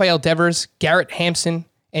give Rafael Devers, Garrett Hampson,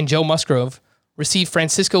 and Joe Musgrove. Receive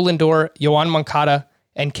Francisco Lindor, Yoan Moncada,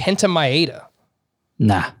 and Kenta Maeda.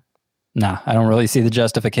 Nah, I don't really see the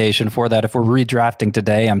justification for that. If we're redrafting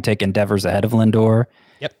today, I'm taking Devers ahead of Lindor.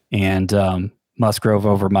 Yep. And Musgrove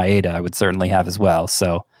over Maeda, I would certainly have as well.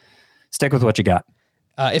 So stick with what you got.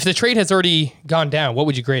 If the trade has already gone down, what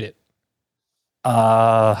would you grade it?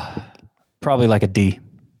 Probably like a D.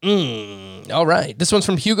 All right. This one's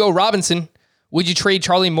from Hugo Robinson. Would you trade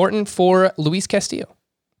Charlie Morton for Luis Castillo?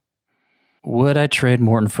 Would I trade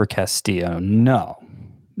Morton for Castillo? No.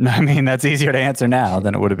 I mean, that's easier to answer now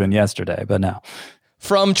than it would have been yesterday, but no.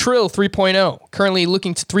 From Trill 3.0, currently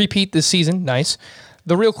looking to three-peat this season. Nice.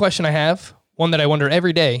 The real question I have, one that I wonder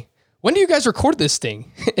every day, when do you guys record this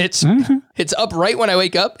thing? It's up right when I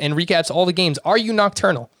wake up and recaps all the games. Are you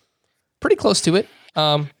nocturnal? Pretty close to it.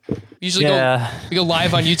 Usually we go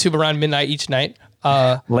live on YouTube around midnight each night.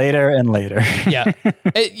 Later and later. Yeah.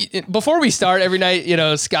 Before we start every night,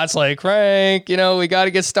 Scott's like, Frank, we got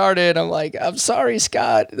to get started. I'm like, I'm sorry,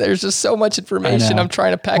 Scott. There's just so much information I'm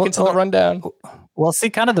trying to pack into the rundown. Well,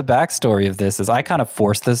 see, kind of the backstory of this is I kind of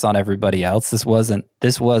forced this on everybody else. This wasn't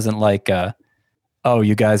like,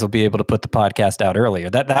 you guys will be able to put the podcast out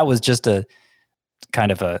earlier. That was just a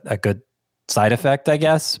kind of a good side effect, I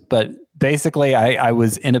guess. But basically, I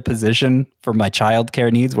was in a position for my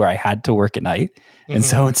childcare needs where I had to work at night. And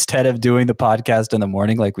so instead of doing the podcast in the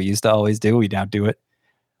morning like we used to always do, we now do it.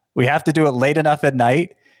 We have to do it late enough at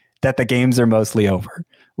night that the games are mostly over,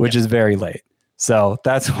 which is very late. So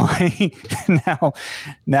that's why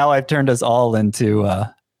now I've turned us all into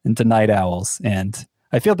night owls, and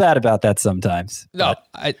I feel bad about that sometimes. No,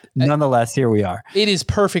 nonetheless, here we are. It is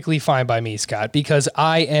perfectly fine by me, Scott, because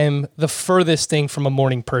I am the furthest thing from a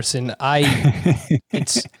morning person. I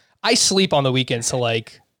sleep on the weekends to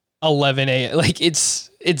like 11 a.m. Like it's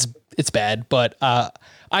bad, but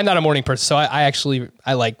I'm not a morning person, so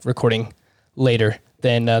I like recording later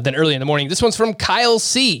than early in the morning. This one's from Kyle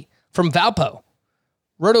C. from Valpo.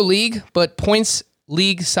 Roto League, but points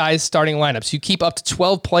league size starting lineups. You keep up to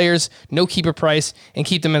 12 players, no keeper price, and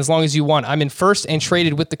keep them as long as you want. I'm in first and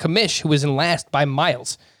traded with the commish, who is in last by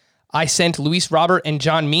miles. I sent Luis Robert and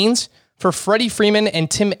John Means for Freddie Freeman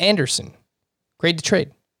and Tim Anderson. Great to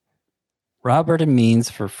trade. Robert and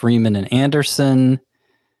Means for Freeman and Anderson.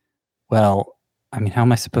 Well, I mean, how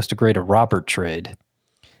am I supposed to grade a Robert trade?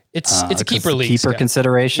 It's a keeper league. Keeper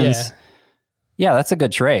considerations. Yeah, that's a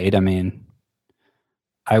good trade. I mean,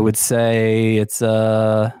 I would say it's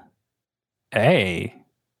a A.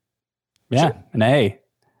 Yeah, sure. An A.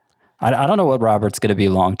 I don't know what Robert's going to be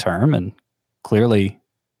long term, and clearly,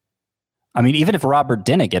 I mean, even if Robert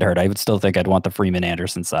didn't get hurt, I would still think I'd want the Freeman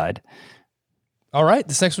Anderson side. All right,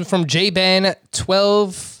 this next one's from JBan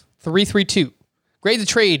 12332. Grade the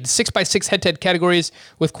trade 6x6 head-to-head categories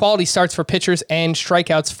with quality starts for pitchers and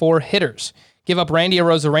strikeouts for hitters. Give up Randy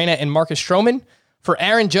Arozarena and Marcus Stroman for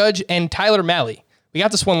Aaron Judge and Tyler Mahle. We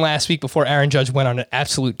got this one last week before Aaron Judge went on an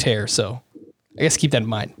absolute tear, so I guess keep that in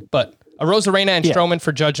mind. But Arozarena and Stroman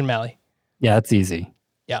for Judge and Mahle. Yeah, that's easy.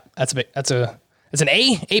 Yeah, that's an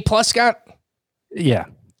A plus, Scott. Yeah.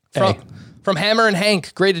 From Hammer and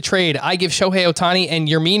Hank, grade to trade. I give Shohei Ohtani and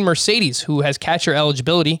Yermin Mercedes, who has catcher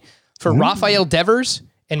eligibility, for Rafael Devers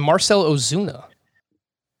and Marcell Ozuna.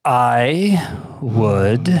 I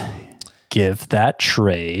would give that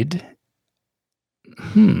trade.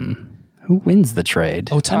 Who wins the trade?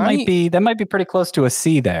 Ohtani? That might be pretty close to a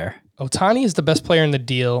C there. Ohtani is the best player in the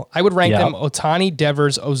deal. I would rank them Ohtani,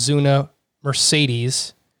 Devers, Ozuna,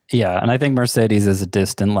 Mercedes. Yeah, and I think Mercedes is a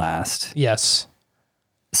distant last. Yes.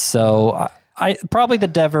 So I probably the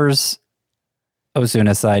Devers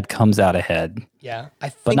Ozuna side comes out ahead. Yeah,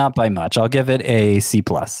 but not by much. I'll give it a C+.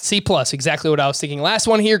 C+, exactly what I was thinking. Last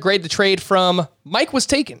one here, grade the trade from Mike was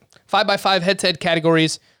taken. 5x5 head-to-head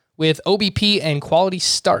categories with OBP and quality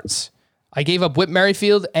starts. I gave up Whit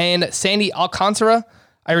Merrifield and Sandy Alcantara.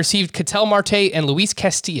 I received Ketel Marte and Luis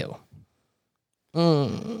Castillo.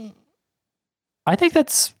 I think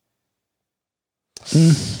that's...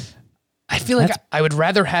 I feel like I would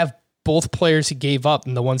rather have both players he gave up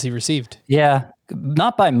than the ones he received. Yeah,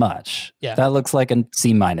 not by much. Yeah. That looks like a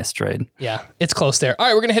C- trade. Yeah, it's close there. All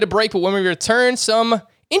right, we're going to hit a break, but when we return, some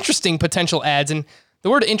interesting potential ads. And the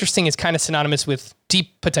word interesting is kind of synonymous with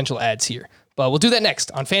deep potential ads here. But we'll do that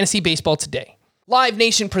next on Fantasy Baseball Today. Live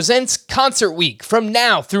Nation presents Concert Week. From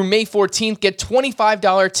now through May 14th, get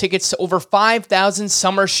 $25 tickets to over 5,000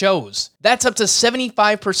 summer shows. That's up to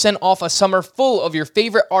 75% off a summer full of your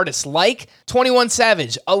favorite artists like 21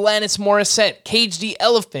 Savage, Alanis Morissette, Cage the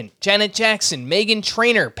Elephant, Janet Jackson, Meghan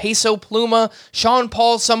Trainor, Peso Pluma, Sean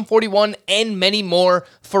Paul, Sum 41, and many more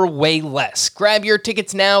for way less. Grab your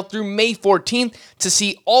tickets now through May 14th to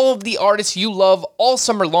see all of the artists you love all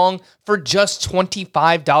summer long for just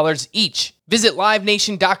 $25 each. Visit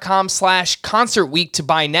livenation.com/concert week to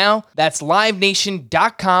buy now. That's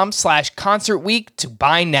livenation.com/concert week to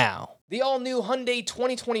buy now. The all-new Hyundai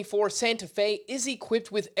 2024 Santa Fe is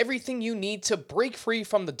equipped with everything you need to break free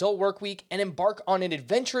from the dull work week and embark on an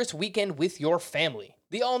adventurous weekend with your family.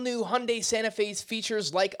 The all-new Hyundai Santa Fe's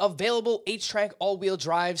features like available H-Track all-wheel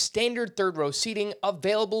drive, standard third-row seating,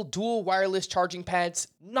 available dual wireless charging pads.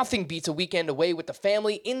 Nothing beats a weekend away with the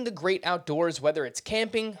family in the great outdoors, whether it's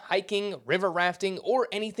camping, hiking, river rafting, or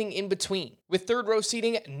anything in between. With third-row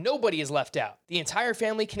seating, nobody is left out. The entire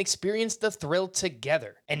family can experience the thrill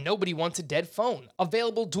together, and nobody wants a dead phone.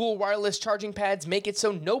 Available dual wireless charging pads make it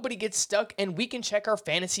so nobody gets stuck, and we can check our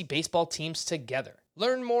fantasy baseball teams together.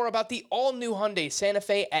 Learn more about the all-new Hyundai Santa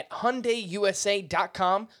Fe at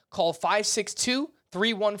HyundaiUSA.com. Call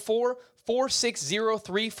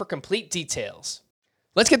 562-314-4603 for complete details.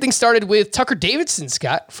 Let's get things started with Tucker Davidson,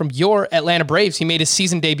 Scott, from your Atlanta Braves. He made his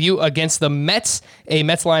season debut against the Mets, a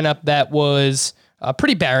Mets lineup that was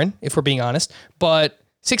pretty barren, if we're being honest, but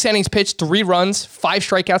 6 innings pitched, 3 runs, 5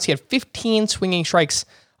 strikeouts. He had 15 swinging strikes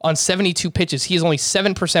on 72 pitches. He is only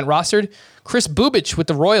 7% rostered. Chris Bubich with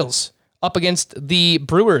the Royals up against the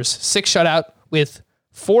Brewers, 6 shutout with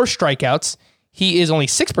 4 strikeouts. He is only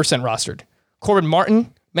 6% rostered. Corbin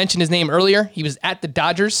Martin, mentioned his name earlier. He was at the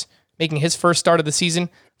Dodgers, making his first start of the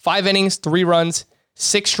season. 5 innings, 3 runs,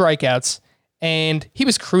 6 strikeouts. And he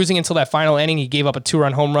was cruising until that final inning. He gave up a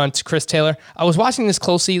 2-run home run to Chris Taylor. I was watching this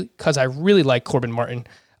closely because I really like Corbin Martin.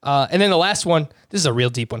 And then the last one, this is a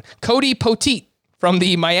real deep one. Cody Poteet from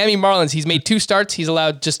the Miami Marlins. He's made 2 starts. He's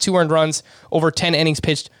allowed just 2 earned runs over 10 innings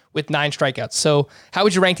pitched with 9 strikeouts. So how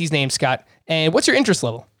would you rank these names, Scott? And what's your interest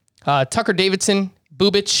level? Tucker Davidson,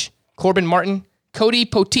 Bubich, Corbin Martin, Cody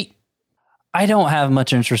Poteet. I don't have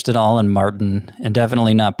much interest at all in Martin, and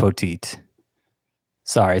definitely not Poteet.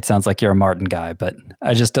 Sorry, it sounds like you're a Martin guy, but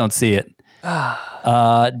I just don't see it.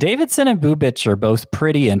 Davidson and Bubich are both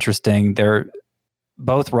pretty interesting. They're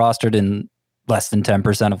both rostered in less than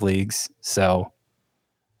 10% of leagues, so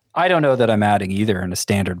I don't know that I'm adding either in a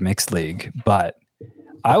standard mixed league, but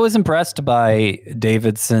I was impressed by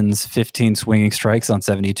Davidson's 15 swinging strikes on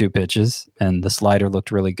 72 pitches, and the slider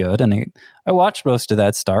looked really good. And I watched most of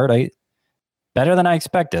that start. Better than I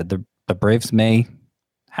expected. The Braves may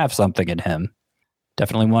have something in him.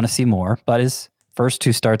 Definitely want to see more, but his first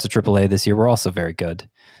 2 starts at AAA this year were also very good.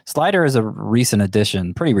 Slider is a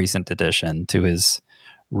pretty recent addition to his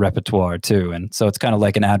repertoire too, and so it's kind of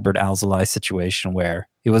like an Adbert Alzolay situation where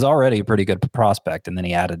he was already a pretty good prospect, and then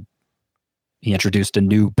he introduced a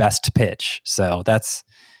new best pitch. So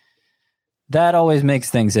that always makes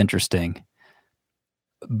things interesting.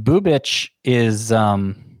 Bubich is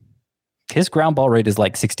his ground ball rate is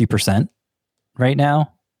like 60% right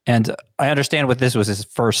now. And I understand what this was his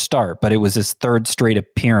first start, but it was his 3rd straight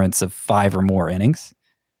appearance of 5 or more innings.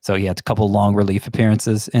 So he had a couple long relief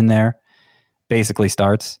appearances in there, basically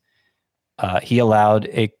starts. He allowed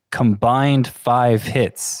a combined 5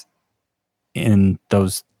 hits in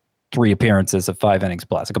those 3 appearances of 5 innings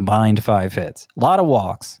plus, a combined 5 hits. A lot of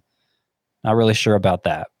walks. Not really sure about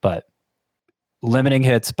that, but limiting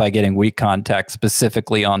hits by getting weak contact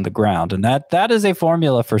specifically on the ground. And that is a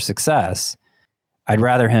formula for success. I'd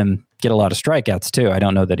rather him get a lot of strikeouts too. I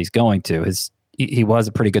don't know that he's going to. His he was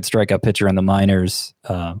a pretty good strikeout pitcher in the minors,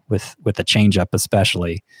 with the changeup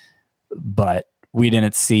especially. But we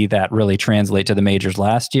didn't see that really translate to the majors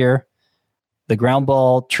last year. The ground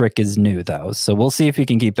ball trick is new, though, so we'll see if he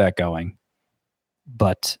can keep that going.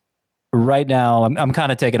 But right now, I'm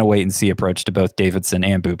kind of taking a wait and see approach to both Davidson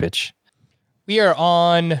and Bubic. We are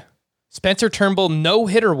on Spencer Turnbull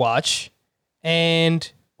no-hitter watch, and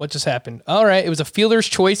what just happened? All right, it was a fielder's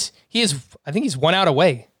choice. I think he's 1 out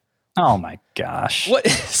away. Oh my gosh! What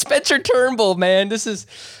Spencer Turnbull, man? This is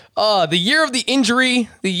the year of the injury,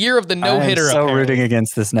 the year of the no-hitter. I'm so rooting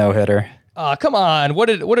against this no-hitter. Come on. What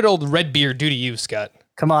did old Redbeard do to you, Scott?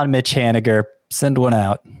 Come on, Mitch Haniger. Send one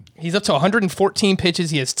out. He's up to 114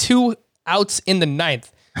 pitches. He has 2 outs in the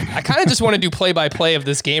 9th. I kind of just want to do play-by-play of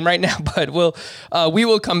this game right now, but we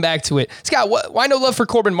will come back to it. Scott, why no love for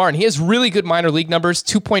Corbin Martin? He has really good minor league numbers,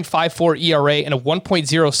 2.54 ERA and a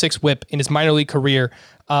 1.06 whip in his minor league career.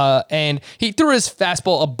 And he threw his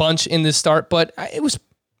fastball a bunch in this start, but it was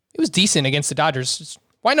decent against the Dodgers.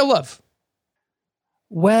 Why no love?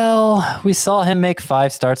 Well, we saw him make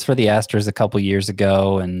 5 starts for the Astros a couple years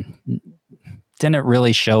ago and didn't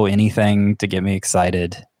really show anything to get me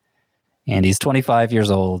excited. And he's 25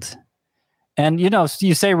 years old. And,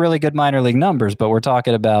 you say really good minor league numbers, but we're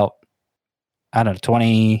talking about,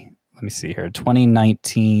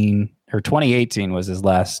 2019 or 2018 was his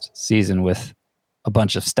last season with a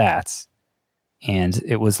bunch of stats. And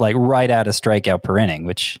it was like right at a strikeout per inning,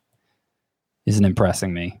 which isn't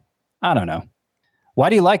impressing me. I don't know. Why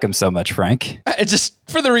do you like him so much, Frank? Just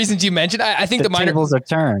for the reasons you mentioned. I think the tables are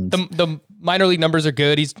turned. The minor league numbers are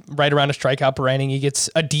good. He's right around a strikeout per inning. He gets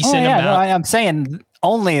a decent amount. No, I'm saying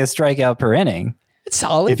only a strikeout per inning. It's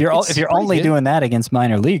solid. If you're only good. Doing that against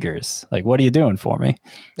minor leaguers, like what are you doing for me?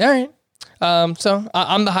 All right. So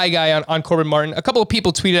I'm the high guy on Corbin Martin. A couple of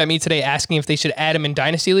people tweeted at me today asking if they should add him in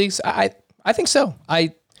dynasty leagues. I think so.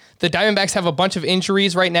 The Diamondbacks have a bunch of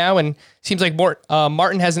injuries right now, and seems like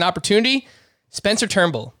Martin has an opportunity. Spencer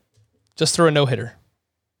Turnbull just threw a no-hitter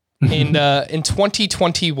in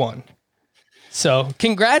 2021. So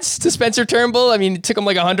congrats to Spencer Turnbull. I mean, it took him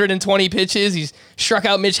like 120 pitches. He's struck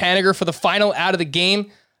out Mitch Haniger for the final out of the game.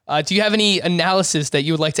 Do you have any analysis that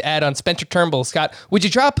you would like to add on Spencer Turnbull, Scott? Would you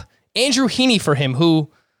drop Andrew Heaney for him, who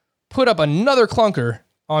put up another clunker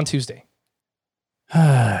on Tuesday?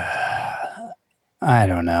 I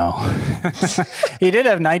don't know. He did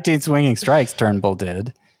have 19 swinging strikes, Turnbull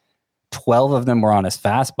did. 12 of them were on his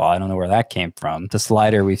fastball. I don't know where that came from. The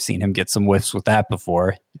slider, we've seen him get some whiffs with that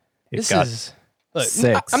before. Look, 6.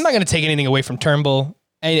 I'm not going to take anything away from Turnbull.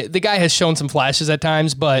 The guy has shown some flashes at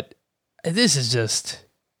times, but this is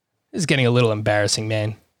getting a little embarrassing,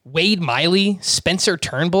 man. Wade Miley, Spencer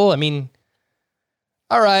Turnbull. I mean,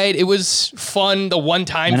 all right, it was fun the one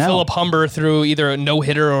time Philip Humber threw either a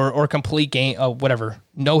no-hitter or complete game, whatever,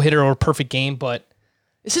 no-hitter or perfect game, but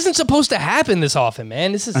this isn't supposed to happen this often,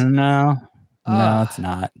 man. This is no, it's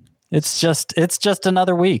not. It's just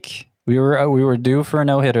another week. We were due for a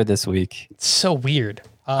no-hitter this week. It's so weird.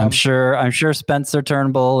 I'm sure Spencer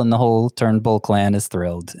Turnbull and the whole Turnbull clan is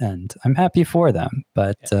thrilled, and I'm happy for them.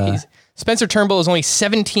 But Spencer Turnbull is only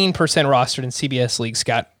 17% rostered in CBS League,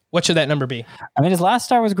 Scott. What should that number be? I mean, his last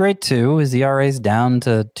start was great too. His ERA is down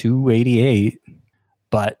to 2.88,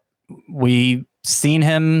 but we've seen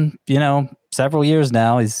him, several years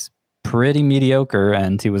now. He's pretty mediocre,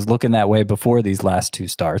 and he was looking that way before these last 2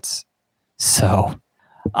 starts. So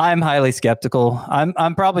I'm highly skeptical.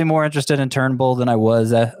 I'm probably more interested in Turnbull than I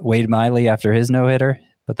was at Wade Miley after his no-hitter,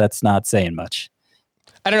 but that's not saying much.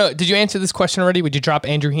 I don't know. Did you answer this question already? Would you drop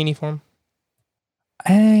Andrew Heaney for him?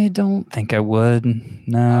 I don't think I would.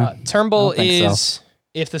 No. Turnbull is,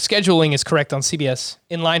 if the scheduling is correct on CBS,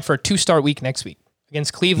 in line for a 2-start week next week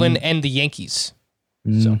against Cleveland and the Yankees.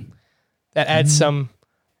 So that adds some.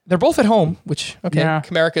 They're both at home, which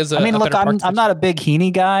Comerica's I'm not a big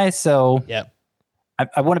Heaney guy, so yeah,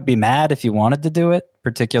 I wouldn't be mad if you wanted to do it,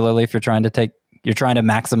 particularly if you're trying to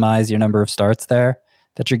maximize your number of starts there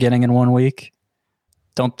that you're getting in 1 week.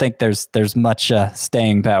 Don't think there's much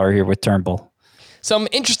staying power here with Turnbull. Some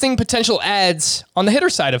interesting potential ads on the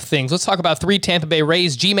hitter side of things. Let's talk about 3 Tampa Bay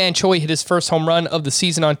Rays. Ji-Man Choi hit his first home run of the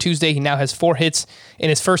season on Tuesday. He now has 4 hits in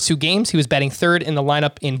his first 2 games. He was batting third in the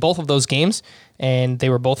lineup in both of those games, and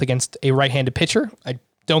they were both against a right-handed pitcher. I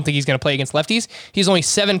don't think he's going to play against lefties. He's only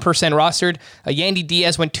 7% rostered. Yandy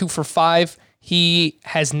Diaz went 2 for 5. He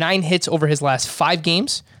has 9 hits over his last 5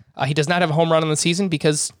 games. He does not have a home run on the season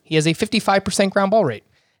because he has a 55% ground ball rate.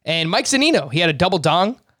 And Mike Zunino, he had a double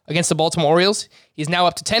dong against the Baltimore Orioles. He's now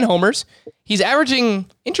up to 10 homers. He's averaging,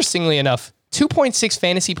 interestingly enough, 2.6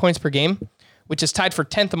 fantasy points per game, which is tied for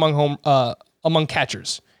 10th among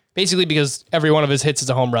catchers. basically because every one of his hits is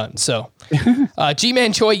a home run. So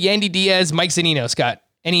G-Man Choi, Yandy Diaz, Mike Zunino. Scott,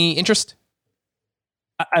 any interest?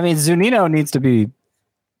 I mean, Zunino needs to be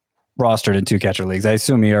rostered in 2 catcher leagues. I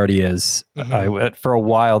assume he already is. For a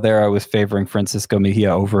while there, I was favoring Francisco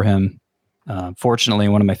Mejia over him. Fortunately,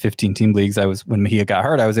 in one of my 15-team leagues, when Mejia got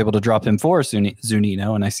hurt, I was able to drop him for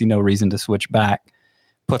Zunino, and I see no reason to switch back.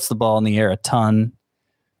 Puts the ball in the air a ton.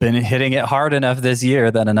 Been hitting it hard enough this year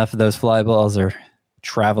that enough of those fly balls are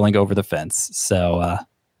traveling over the fence. So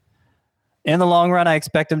in the long run, I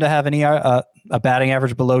expect him to have a batting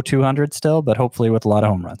average below 200 still, but hopefully with a lot of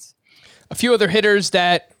home runs. A few other hitters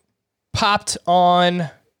that popped on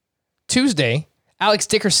Tuesday. Alex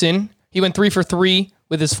Dickerson, he went 3 for 3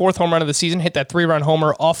 with his 4th home run of the season, hit that 3-run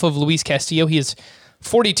homer off of Luis Castillo. He is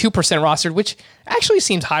 42% rostered, which actually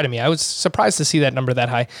seems high to me. I was surprised to see that number that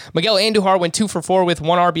high. Miguel Andujar went 2 for 4 with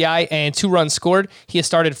 1 RBI and 2 runs scored. He has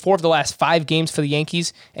started 4 of the last 5 games for the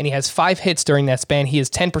Yankees, and he has 5 hits during that span. He is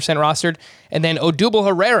 10% rostered. And then Odubel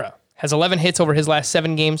Herrera has 11 hits over his last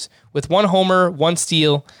 7 games with 1 homer, 1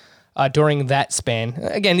 steal during that span.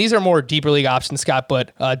 Again, these are more deeper league options, Scott,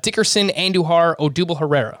 but Dickerson, Andujar, Odubel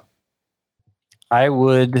Herrera. I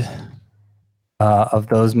would, of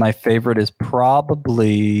those, my favorite is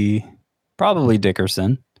probably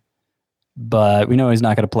Dickerson, but we know he's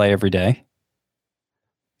not going to play every day.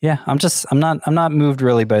 Yeah, I'm not moved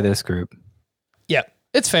really by this group. Yeah,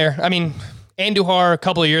 it's fair. I mean, Andujar a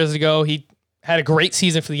couple of years ago, he had a great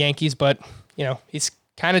season for the Yankees, but he's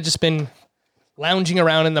kind of just been lounging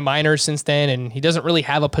around in the minors since then, and he doesn't really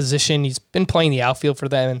have a position. He's been playing the outfield for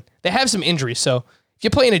them, and they have some injuries. So if you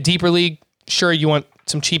play in a deeper league, sure, you want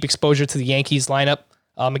some cheap exposure to the Yankees lineup.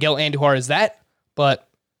 Miguel Andujar is that, but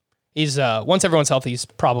he's once everyone's healthy, he's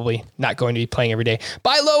probably not going to be playing every day.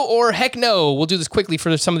 Buy low or heck no. We'll do this quickly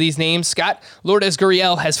for some of these names. Scott, Lourdes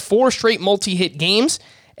Gurriel has 4 straight multi-hit games,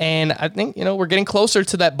 and I think we're getting closer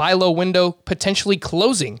to that buy low window potentially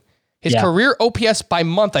closing. His career OPS by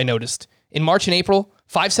month, I noticed, in March and April,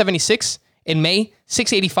 576. In May,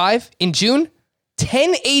 685. In June,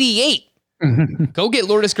 1088. Go get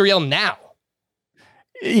Lourdes Gurriel now.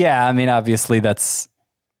 Yeah, I mean, obviously that's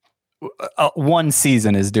one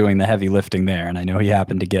season is doing the heavy lifting there, and I know he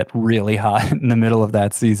happened to get really hot in the middle of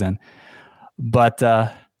that season. But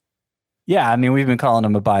yeah, I mean, we've been calling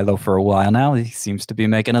him a buy low for a while now. He seems to be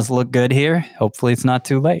making us look good here. Hopefully it's not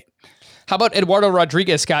too late. How about Eduardo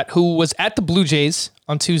Rodriguez, Scott, who was at the Blue Jays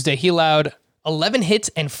on Tuesday? He allowed 11 hits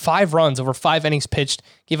and 5 runs over 5 innings pitched,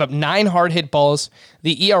 gave up 9 hard hit balls.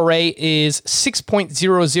 The ERA is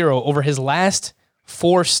 6.00 over his last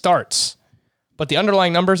 4 starts. But the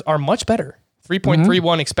underlying numbers are much better.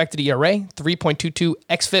 3.31 expected ERA, 3.22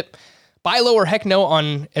 xFIP. Buy low or heck no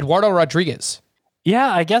on Eduardo Rodriguez.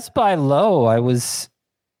 Yeah, I guess buy low.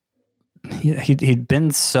 He'd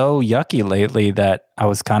been so yucky lately that I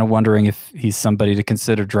was kind of wondering if he's somebody to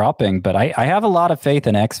consider dropping, but I have a lot of faith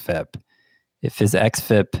in xFIP. If his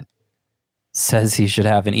xFIP says he should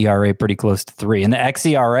have an ERA pretty close to 3, and the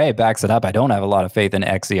xERA backs it up, I don't have a lot of faith in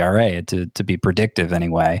xERA to be predictive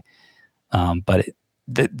anyway. But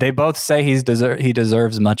they both say he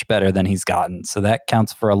deserves much better than he's gotten, so that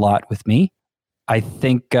counts for a lot with me. I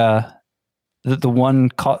think the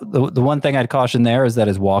one thing I'd caution there is that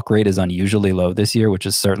his walk rate is unusually low this year, which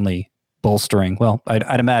is certainly bolstering. Well,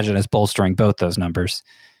 I'd imagine it's bolstering both those numbers,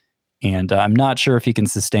 and I'm not sure if he can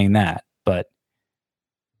sustain that. But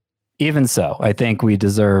even so, I think we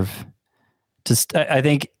deserve to. I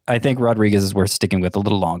think Rodriguez is worth sticking with a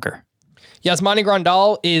little longer. Yasmani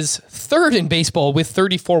Grandal is 3rd in baseball with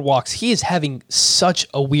 34 walks. He is having such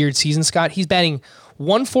a weird season, Scott. He's batting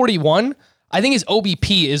 141. I think his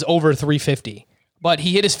OBP is over 350. But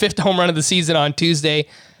he hit his 5th home run of the season on Tuesday.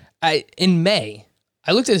 In May,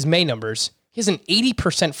 I looked at his May numbers. He has an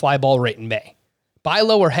 80% fly ball rate in May. Buy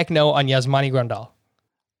low or heck no on Yasmani Grandal.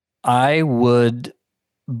 I would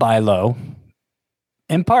buy low,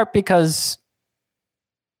 in part because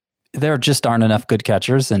there just aren't enough good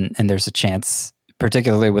catchers, and there's a chance,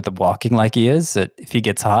 particularly with the walking like he is, that if he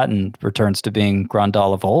gets hot and returns to being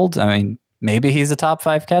Grandal of old, I mean, maybe he's a top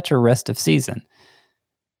 5 catcher rest of season.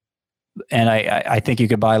 And I think you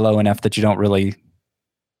could buy low enough that it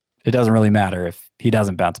doesn't really matter if he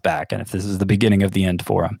doesn't bounce back and if this is the beginning of the end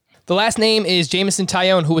for him. The last name is Jameson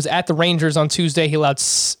Taillon, who was at the Rangers on Tuesday. He allowed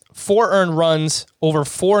 4 earned runs over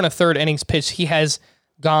 4 1/3 innings pitched. He has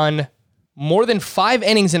gone more than 5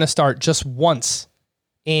 innings in a start just once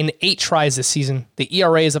in 8 tries this season. The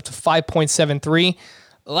ERA is up to 5.73.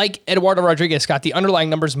 Like Eduardo Rodriguez, Scott, the underlying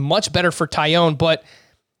numbers much better for Taillon, but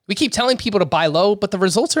we keep telling people to buy low, but the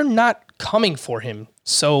results are not coming for him.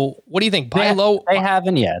 So what do you think? Buy low? They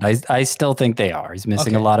haven't yet. I still think they are. He's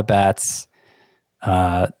missing a lot of bats.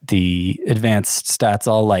 The advanced stats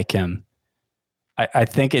all like him. I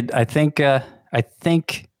think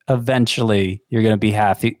eventually you're going to be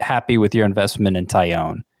happy with your investment in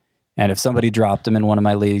Tyone. And if somebody dropped him in one of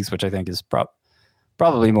my leagues, which I think is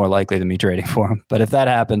probably more likely than me trading for him, but if that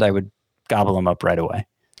happened, I would gobble him up right away.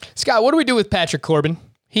 Scott, what do we do with Patrick Corbin?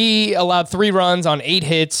 He allowed 3 runs on 8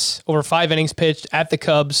 hits over 5 innings pitched at the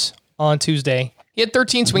Cubs on Tuesday. He had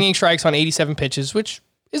 13 swinging strikes on 87 pitches, which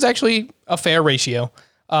is actually a fair ratio.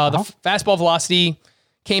 The fastball velocity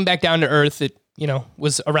came back down to earth. It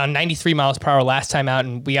was around 93 miles per hour last time out,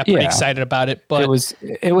 and we got pretty excited about it. But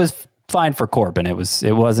it was fine for Corbin. It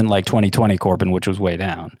wasn't like 2020 Corbin, which was way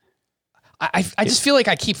down. I just feel like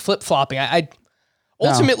I keep flip-flopping.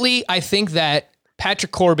 Ultimately, I think that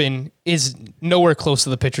Patrick Corbin is nowhere close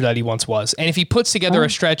to the pitcher that he once was. And if he puts together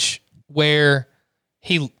a stretch where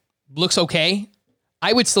he looks okay,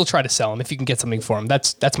 I would still try to sell him if you can get something for him.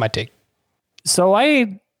 That's my take. So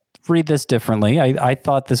I read this differently. I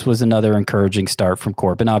thought this was another encouraging start from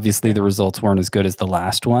Corbin. Obviously, the results weren't as good as the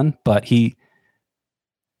last one, but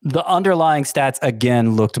the underlying stats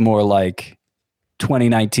again looked more like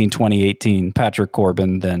 2019, 2018 Patrick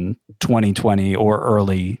Corbin than 2020 or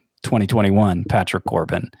early 2021 Patrick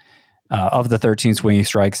Corbin. Of the 13 swinging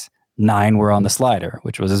strikes, 9 were on the slider,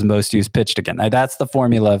 which was his most used pitch again. Now, that's the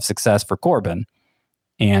formula of success for Corbin.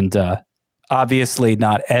 And obviously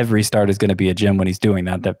not every start is going to be a gem when he's doing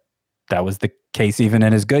that. That was the case even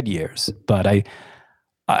in his good years. But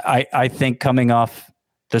I think coming off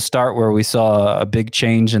the start where we saw a big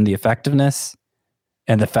change in the effectiveness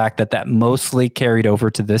and the fact that mostly carried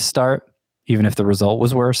over to this start, even if the result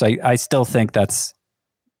was worse, I still think that's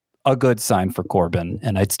a good sign for Corbin,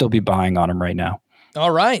 and I'd still be buying on him right now.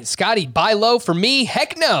 All right, Scotty, buy low for me.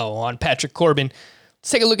 Heck no on Patrick Corbin.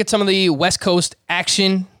 Let's take a look at some of the West Coast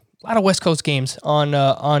action. A lot of West Coast games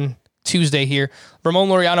on Tuesday here. Ramon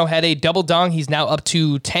Laureano had a double dong. He's now up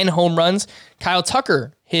to 10 home runs. Kyle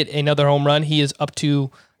Tucker hit another home run. He is up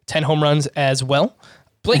to 10 home runs as well.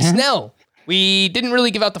 Blake Snell, we didn't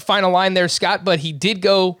really give out the final line there, Scott, but he did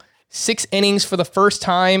go 6 innings for the first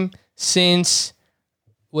time since,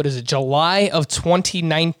 July of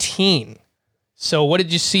 2019. So what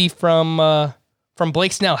did you see from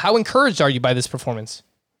Blake Snell? How encouraged are you by this performance?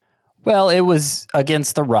 Well, it was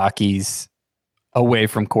against the Rockies away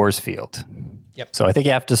from Coors Field. Yep. So I think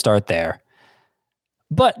you have to start there.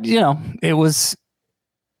 But, it was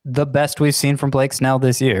the best we've seen from Blake Snell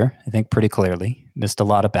this year, I think pretty clearly. Missed a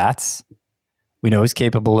lot of bats. We know he's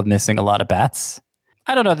capable of missing a lot of bats.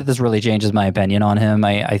 I don't know that this really changes my opinion on him.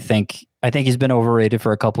 I think he's been overrated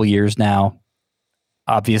for a couple years now.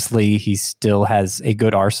 Obviously, he still has a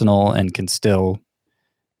good arsenal and can still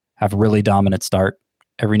have a really dominant start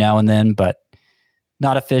every now and then, but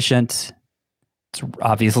not efficient. It's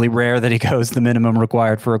obviously rare that he goes the minimum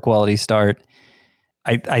required for a quality start.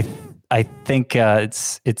 I think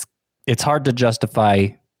it's hard to justify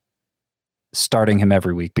starting him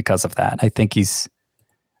every week because of that. I think he's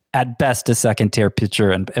at best a second-tier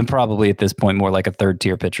pitcher and probably at this point more like a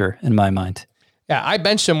third-tier pitcher in my mind. Yeah, I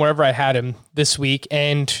benched him wherever I had him this week,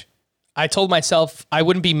 and I told myself I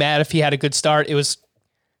wouldn't be mad if he had a good start. It was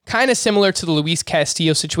kind of similar to the Luis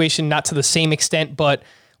Castillo situation, not to the same extent, but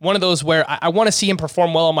one of those where I want to see him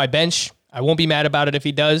perform well on my bench. I won't be mad about it if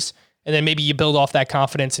he does. And then maybe you build off that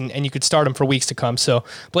confidence and you could start him for weeks to come. So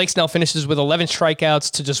Blake Snell finishes with 11 strikeouts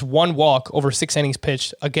to just 1 walk over 6 innings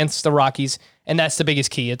pitched against the Rockies. And that's the biggest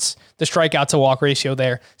key. It's the strikeout to walk ratio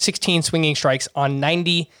there. 16 swinging strikes on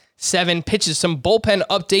 97 pitches. Some bullpen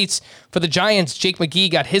updates for the Giants. Jake McGee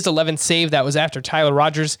got his 11th save. That was after Tyler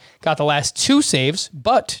Rogers got the last 2 saves.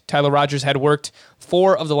 But Tyler Rogers had worked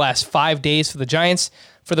 4 of the last 5 days for the Giants.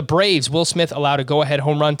 For the Braves, Will Smith allowed a go-ahead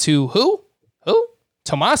home run to who?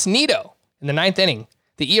 Tomas Nido in the 9th inning.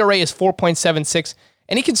 The ERA is 4.76.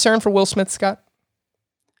 Any concern for Will Smith, Scott?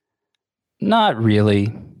 Not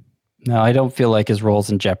really. No, I don't feel like his role's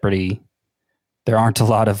in jeopardy. There aren't a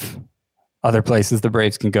lot of other places the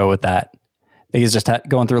Braves can go with that. I think he's just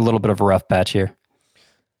going through a little bit of a rough patch here.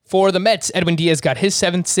 For the Mets, Edwin Diaz got his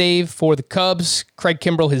 7th save. For the Cubs, Craig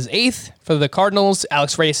Kimbrell his 8th. For the Cardinals,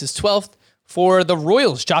 Alex Reyes his 12th. For the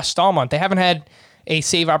Royals, Josh Stallman. They haven't had a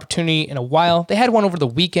save opportunity in a while. They had one over the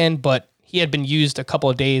weekend, but he had been used a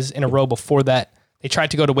couple of days in a row before that. They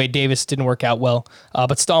tried to go to Wade Davis, didn't work out well.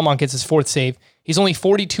 But Stallman gets his 4th save. He's only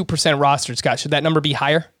 42% rostered, Scott. Should that number be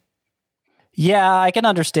higher? Yeah, I can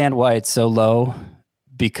understand why it's so low,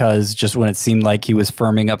 because just when it seemed like he was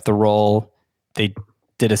firming up the role, they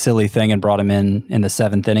did a silly thing and brought him in the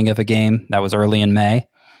 7th inning of a game. That was early in May.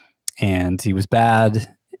 And he was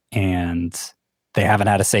bad, and they haven't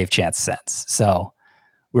had a save chance since. So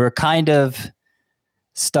we were kind of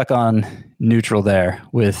stuck on neutral there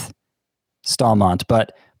with Stallmont.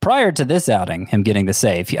 But prior to this outing, him getting the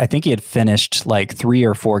save, I think he had finished like 3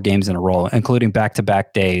 or 4 games in a row, including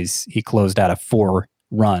back-to-back days. He closed out a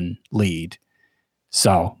 4-run lead.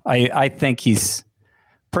 So I think he's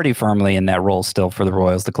pretty firmly in that role still for the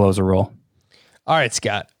Royals, the closer role. All right,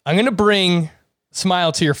 Scott. I'm going to bring a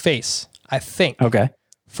smile to your face, I think. Okay.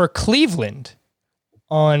 For Cleveland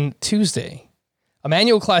on Tuesday,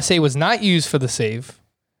 Emmanuel Clase was not used for the save.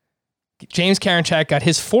 James Karinchak got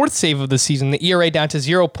his 4th save of the season, the ERA down to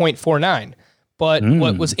 0.49. But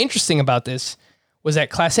what was interesting about this was that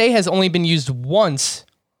Clase has only been used once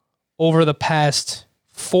over the past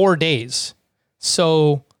 4 days.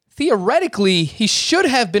 So theoretically, he should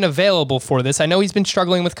have been available for this. I know he's been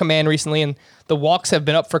struggling with command recently, and the walks have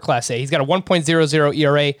been up for Clase. He's got a 1.00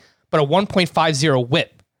 ERA, but a 1.50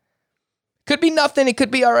 whip. Could be nothing. It could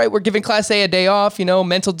be, all right, we're giving Clase a day off,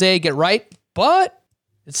 mental day, get right. But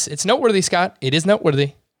it's noteworthy, Scott. It is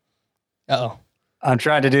noteworthy. Uh-oh. I'm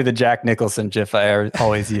trying to do the Jack Nicholson gif I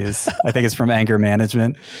always use. I think it's from Anger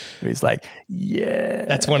Management. He's like, yeah.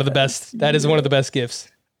 That's one of the best. That is one of the best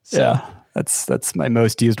gifs. So. Yeah. That's my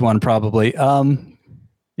most used one, probably.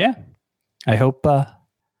 Yeah. I hope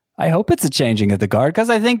it's a changing of the guard, because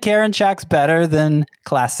I think Karinchak's better than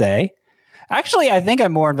Clase. Actually, I think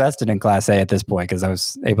I'm more invested in Clase at this point because I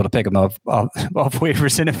was able to pick him off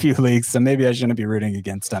waivers in a few leagues, so maybe I shouldn't be rooting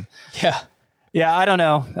against him. Yeah. Yeah, I don't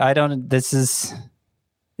know.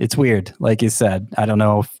 It's weird. Like you said, I don't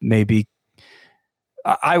know if maybe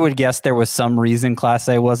I would guess there was some reason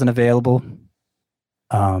Clase wasn't available.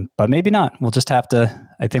 But maybe not.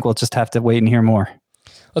 I think we'll just have to wait and hear more.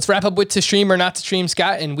 Let's wrap up with to stream or not to stream,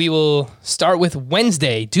 Scott, and we will start with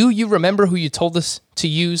Wednesday. Do you remember who you told us to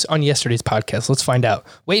use on yesterday's podcast? Let's find out.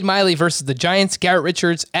 Wade Miley versus the Giants, Garrett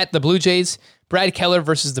Richards at the Blue Jays, Brad Keller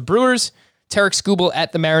versus the Brewers, Tarek Skubal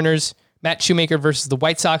at the Mariners, Matt Shoemaker versus the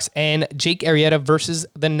White Sox, and Jake Arrieta versus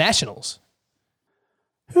the Nationals.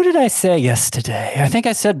 Who did I say yesterday? I think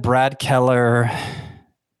I said Brad Keller,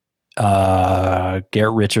 Garrett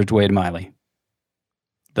Richards, Wade Miley.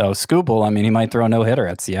 Though Skubal, he might throw a no-hitter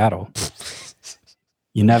at Seattle.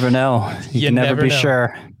 You never know. You can never be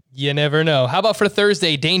sure. You never know. How about for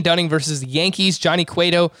Thursday, Dane Dunning versus the Yankees, Johnny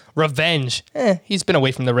Cueto, revenge. He's been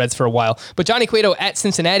away from the Reds for a while. But Johnny Cueto at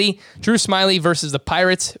Cincinnati, Drew Smyly versus the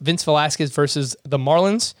Pirates, Vince Velasquez versus the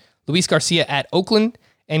Marlins, Luis Garcia at Oakland,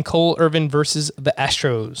 and Cole Irvin versus the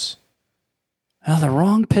Astros. Well, the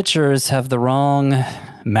wrong pitchers have the wrong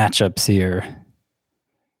matchups here.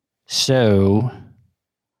 So,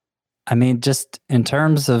 just in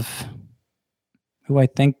terms of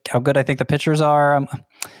how good I think the pitchers are,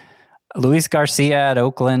 Luis Garcia at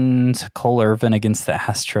Oakland, Cole Irvin against the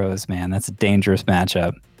Astros, man, that's a dangerous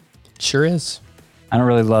matchup. Sure is. I don't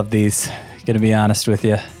really love these, gonna be honest with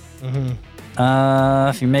you. Mm-hmm.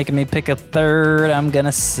 If you're making me pick a third, I'm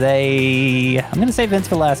gonna say Vince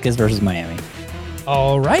Velasquez versus Miami.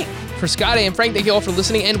 All right. For Scotty and Frank, thank you all for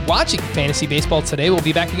listening and watching Fantasy Baseball today. We'll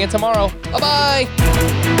be back again tomorrow. Bye-bye.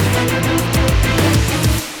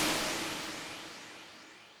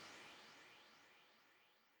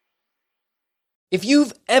 If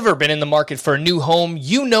you've ever been in the market for a new home,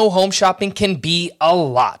 you know home shopping can be a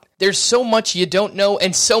lot. There's so much you don't know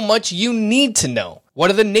and so much you need to know. What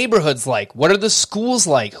are the neighborhoods like? What are the schools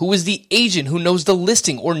like? Who is the agent who knows the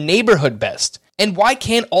listing or neighborhood best? And why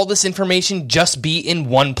can't all this information just be in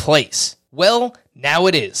one place? Well, now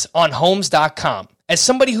it is on Homes.com. As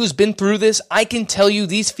somebody who's been through this, I can tell you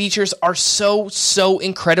these features are so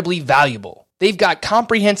incredibly valuable. They've got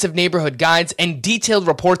comprehensive neighborhood guides and detailed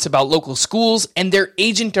reports about local schools, and their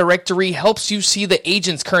agent directory helps you see the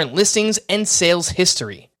agent's current listings and sales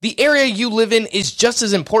history. The area you live in is just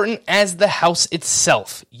as important as the house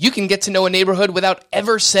itself. You can get to know a neighborhood without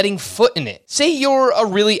ever setting foot in it. Say you're a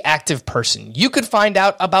really active person. You could find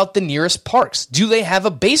out about the nearest parks. Do they have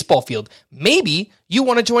a baseball field? Maybe you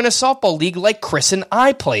want to join a softball league like Chris and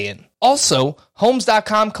I play in. Also,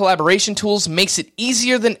 Homes.com collaboration tools makes it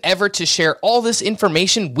easier than ever to share all this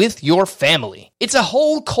information with your family. It's a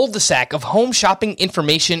whole cul-de-sac of home shopping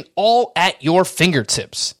information all at your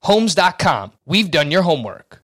fingertips. Homes.com. We've done your homework.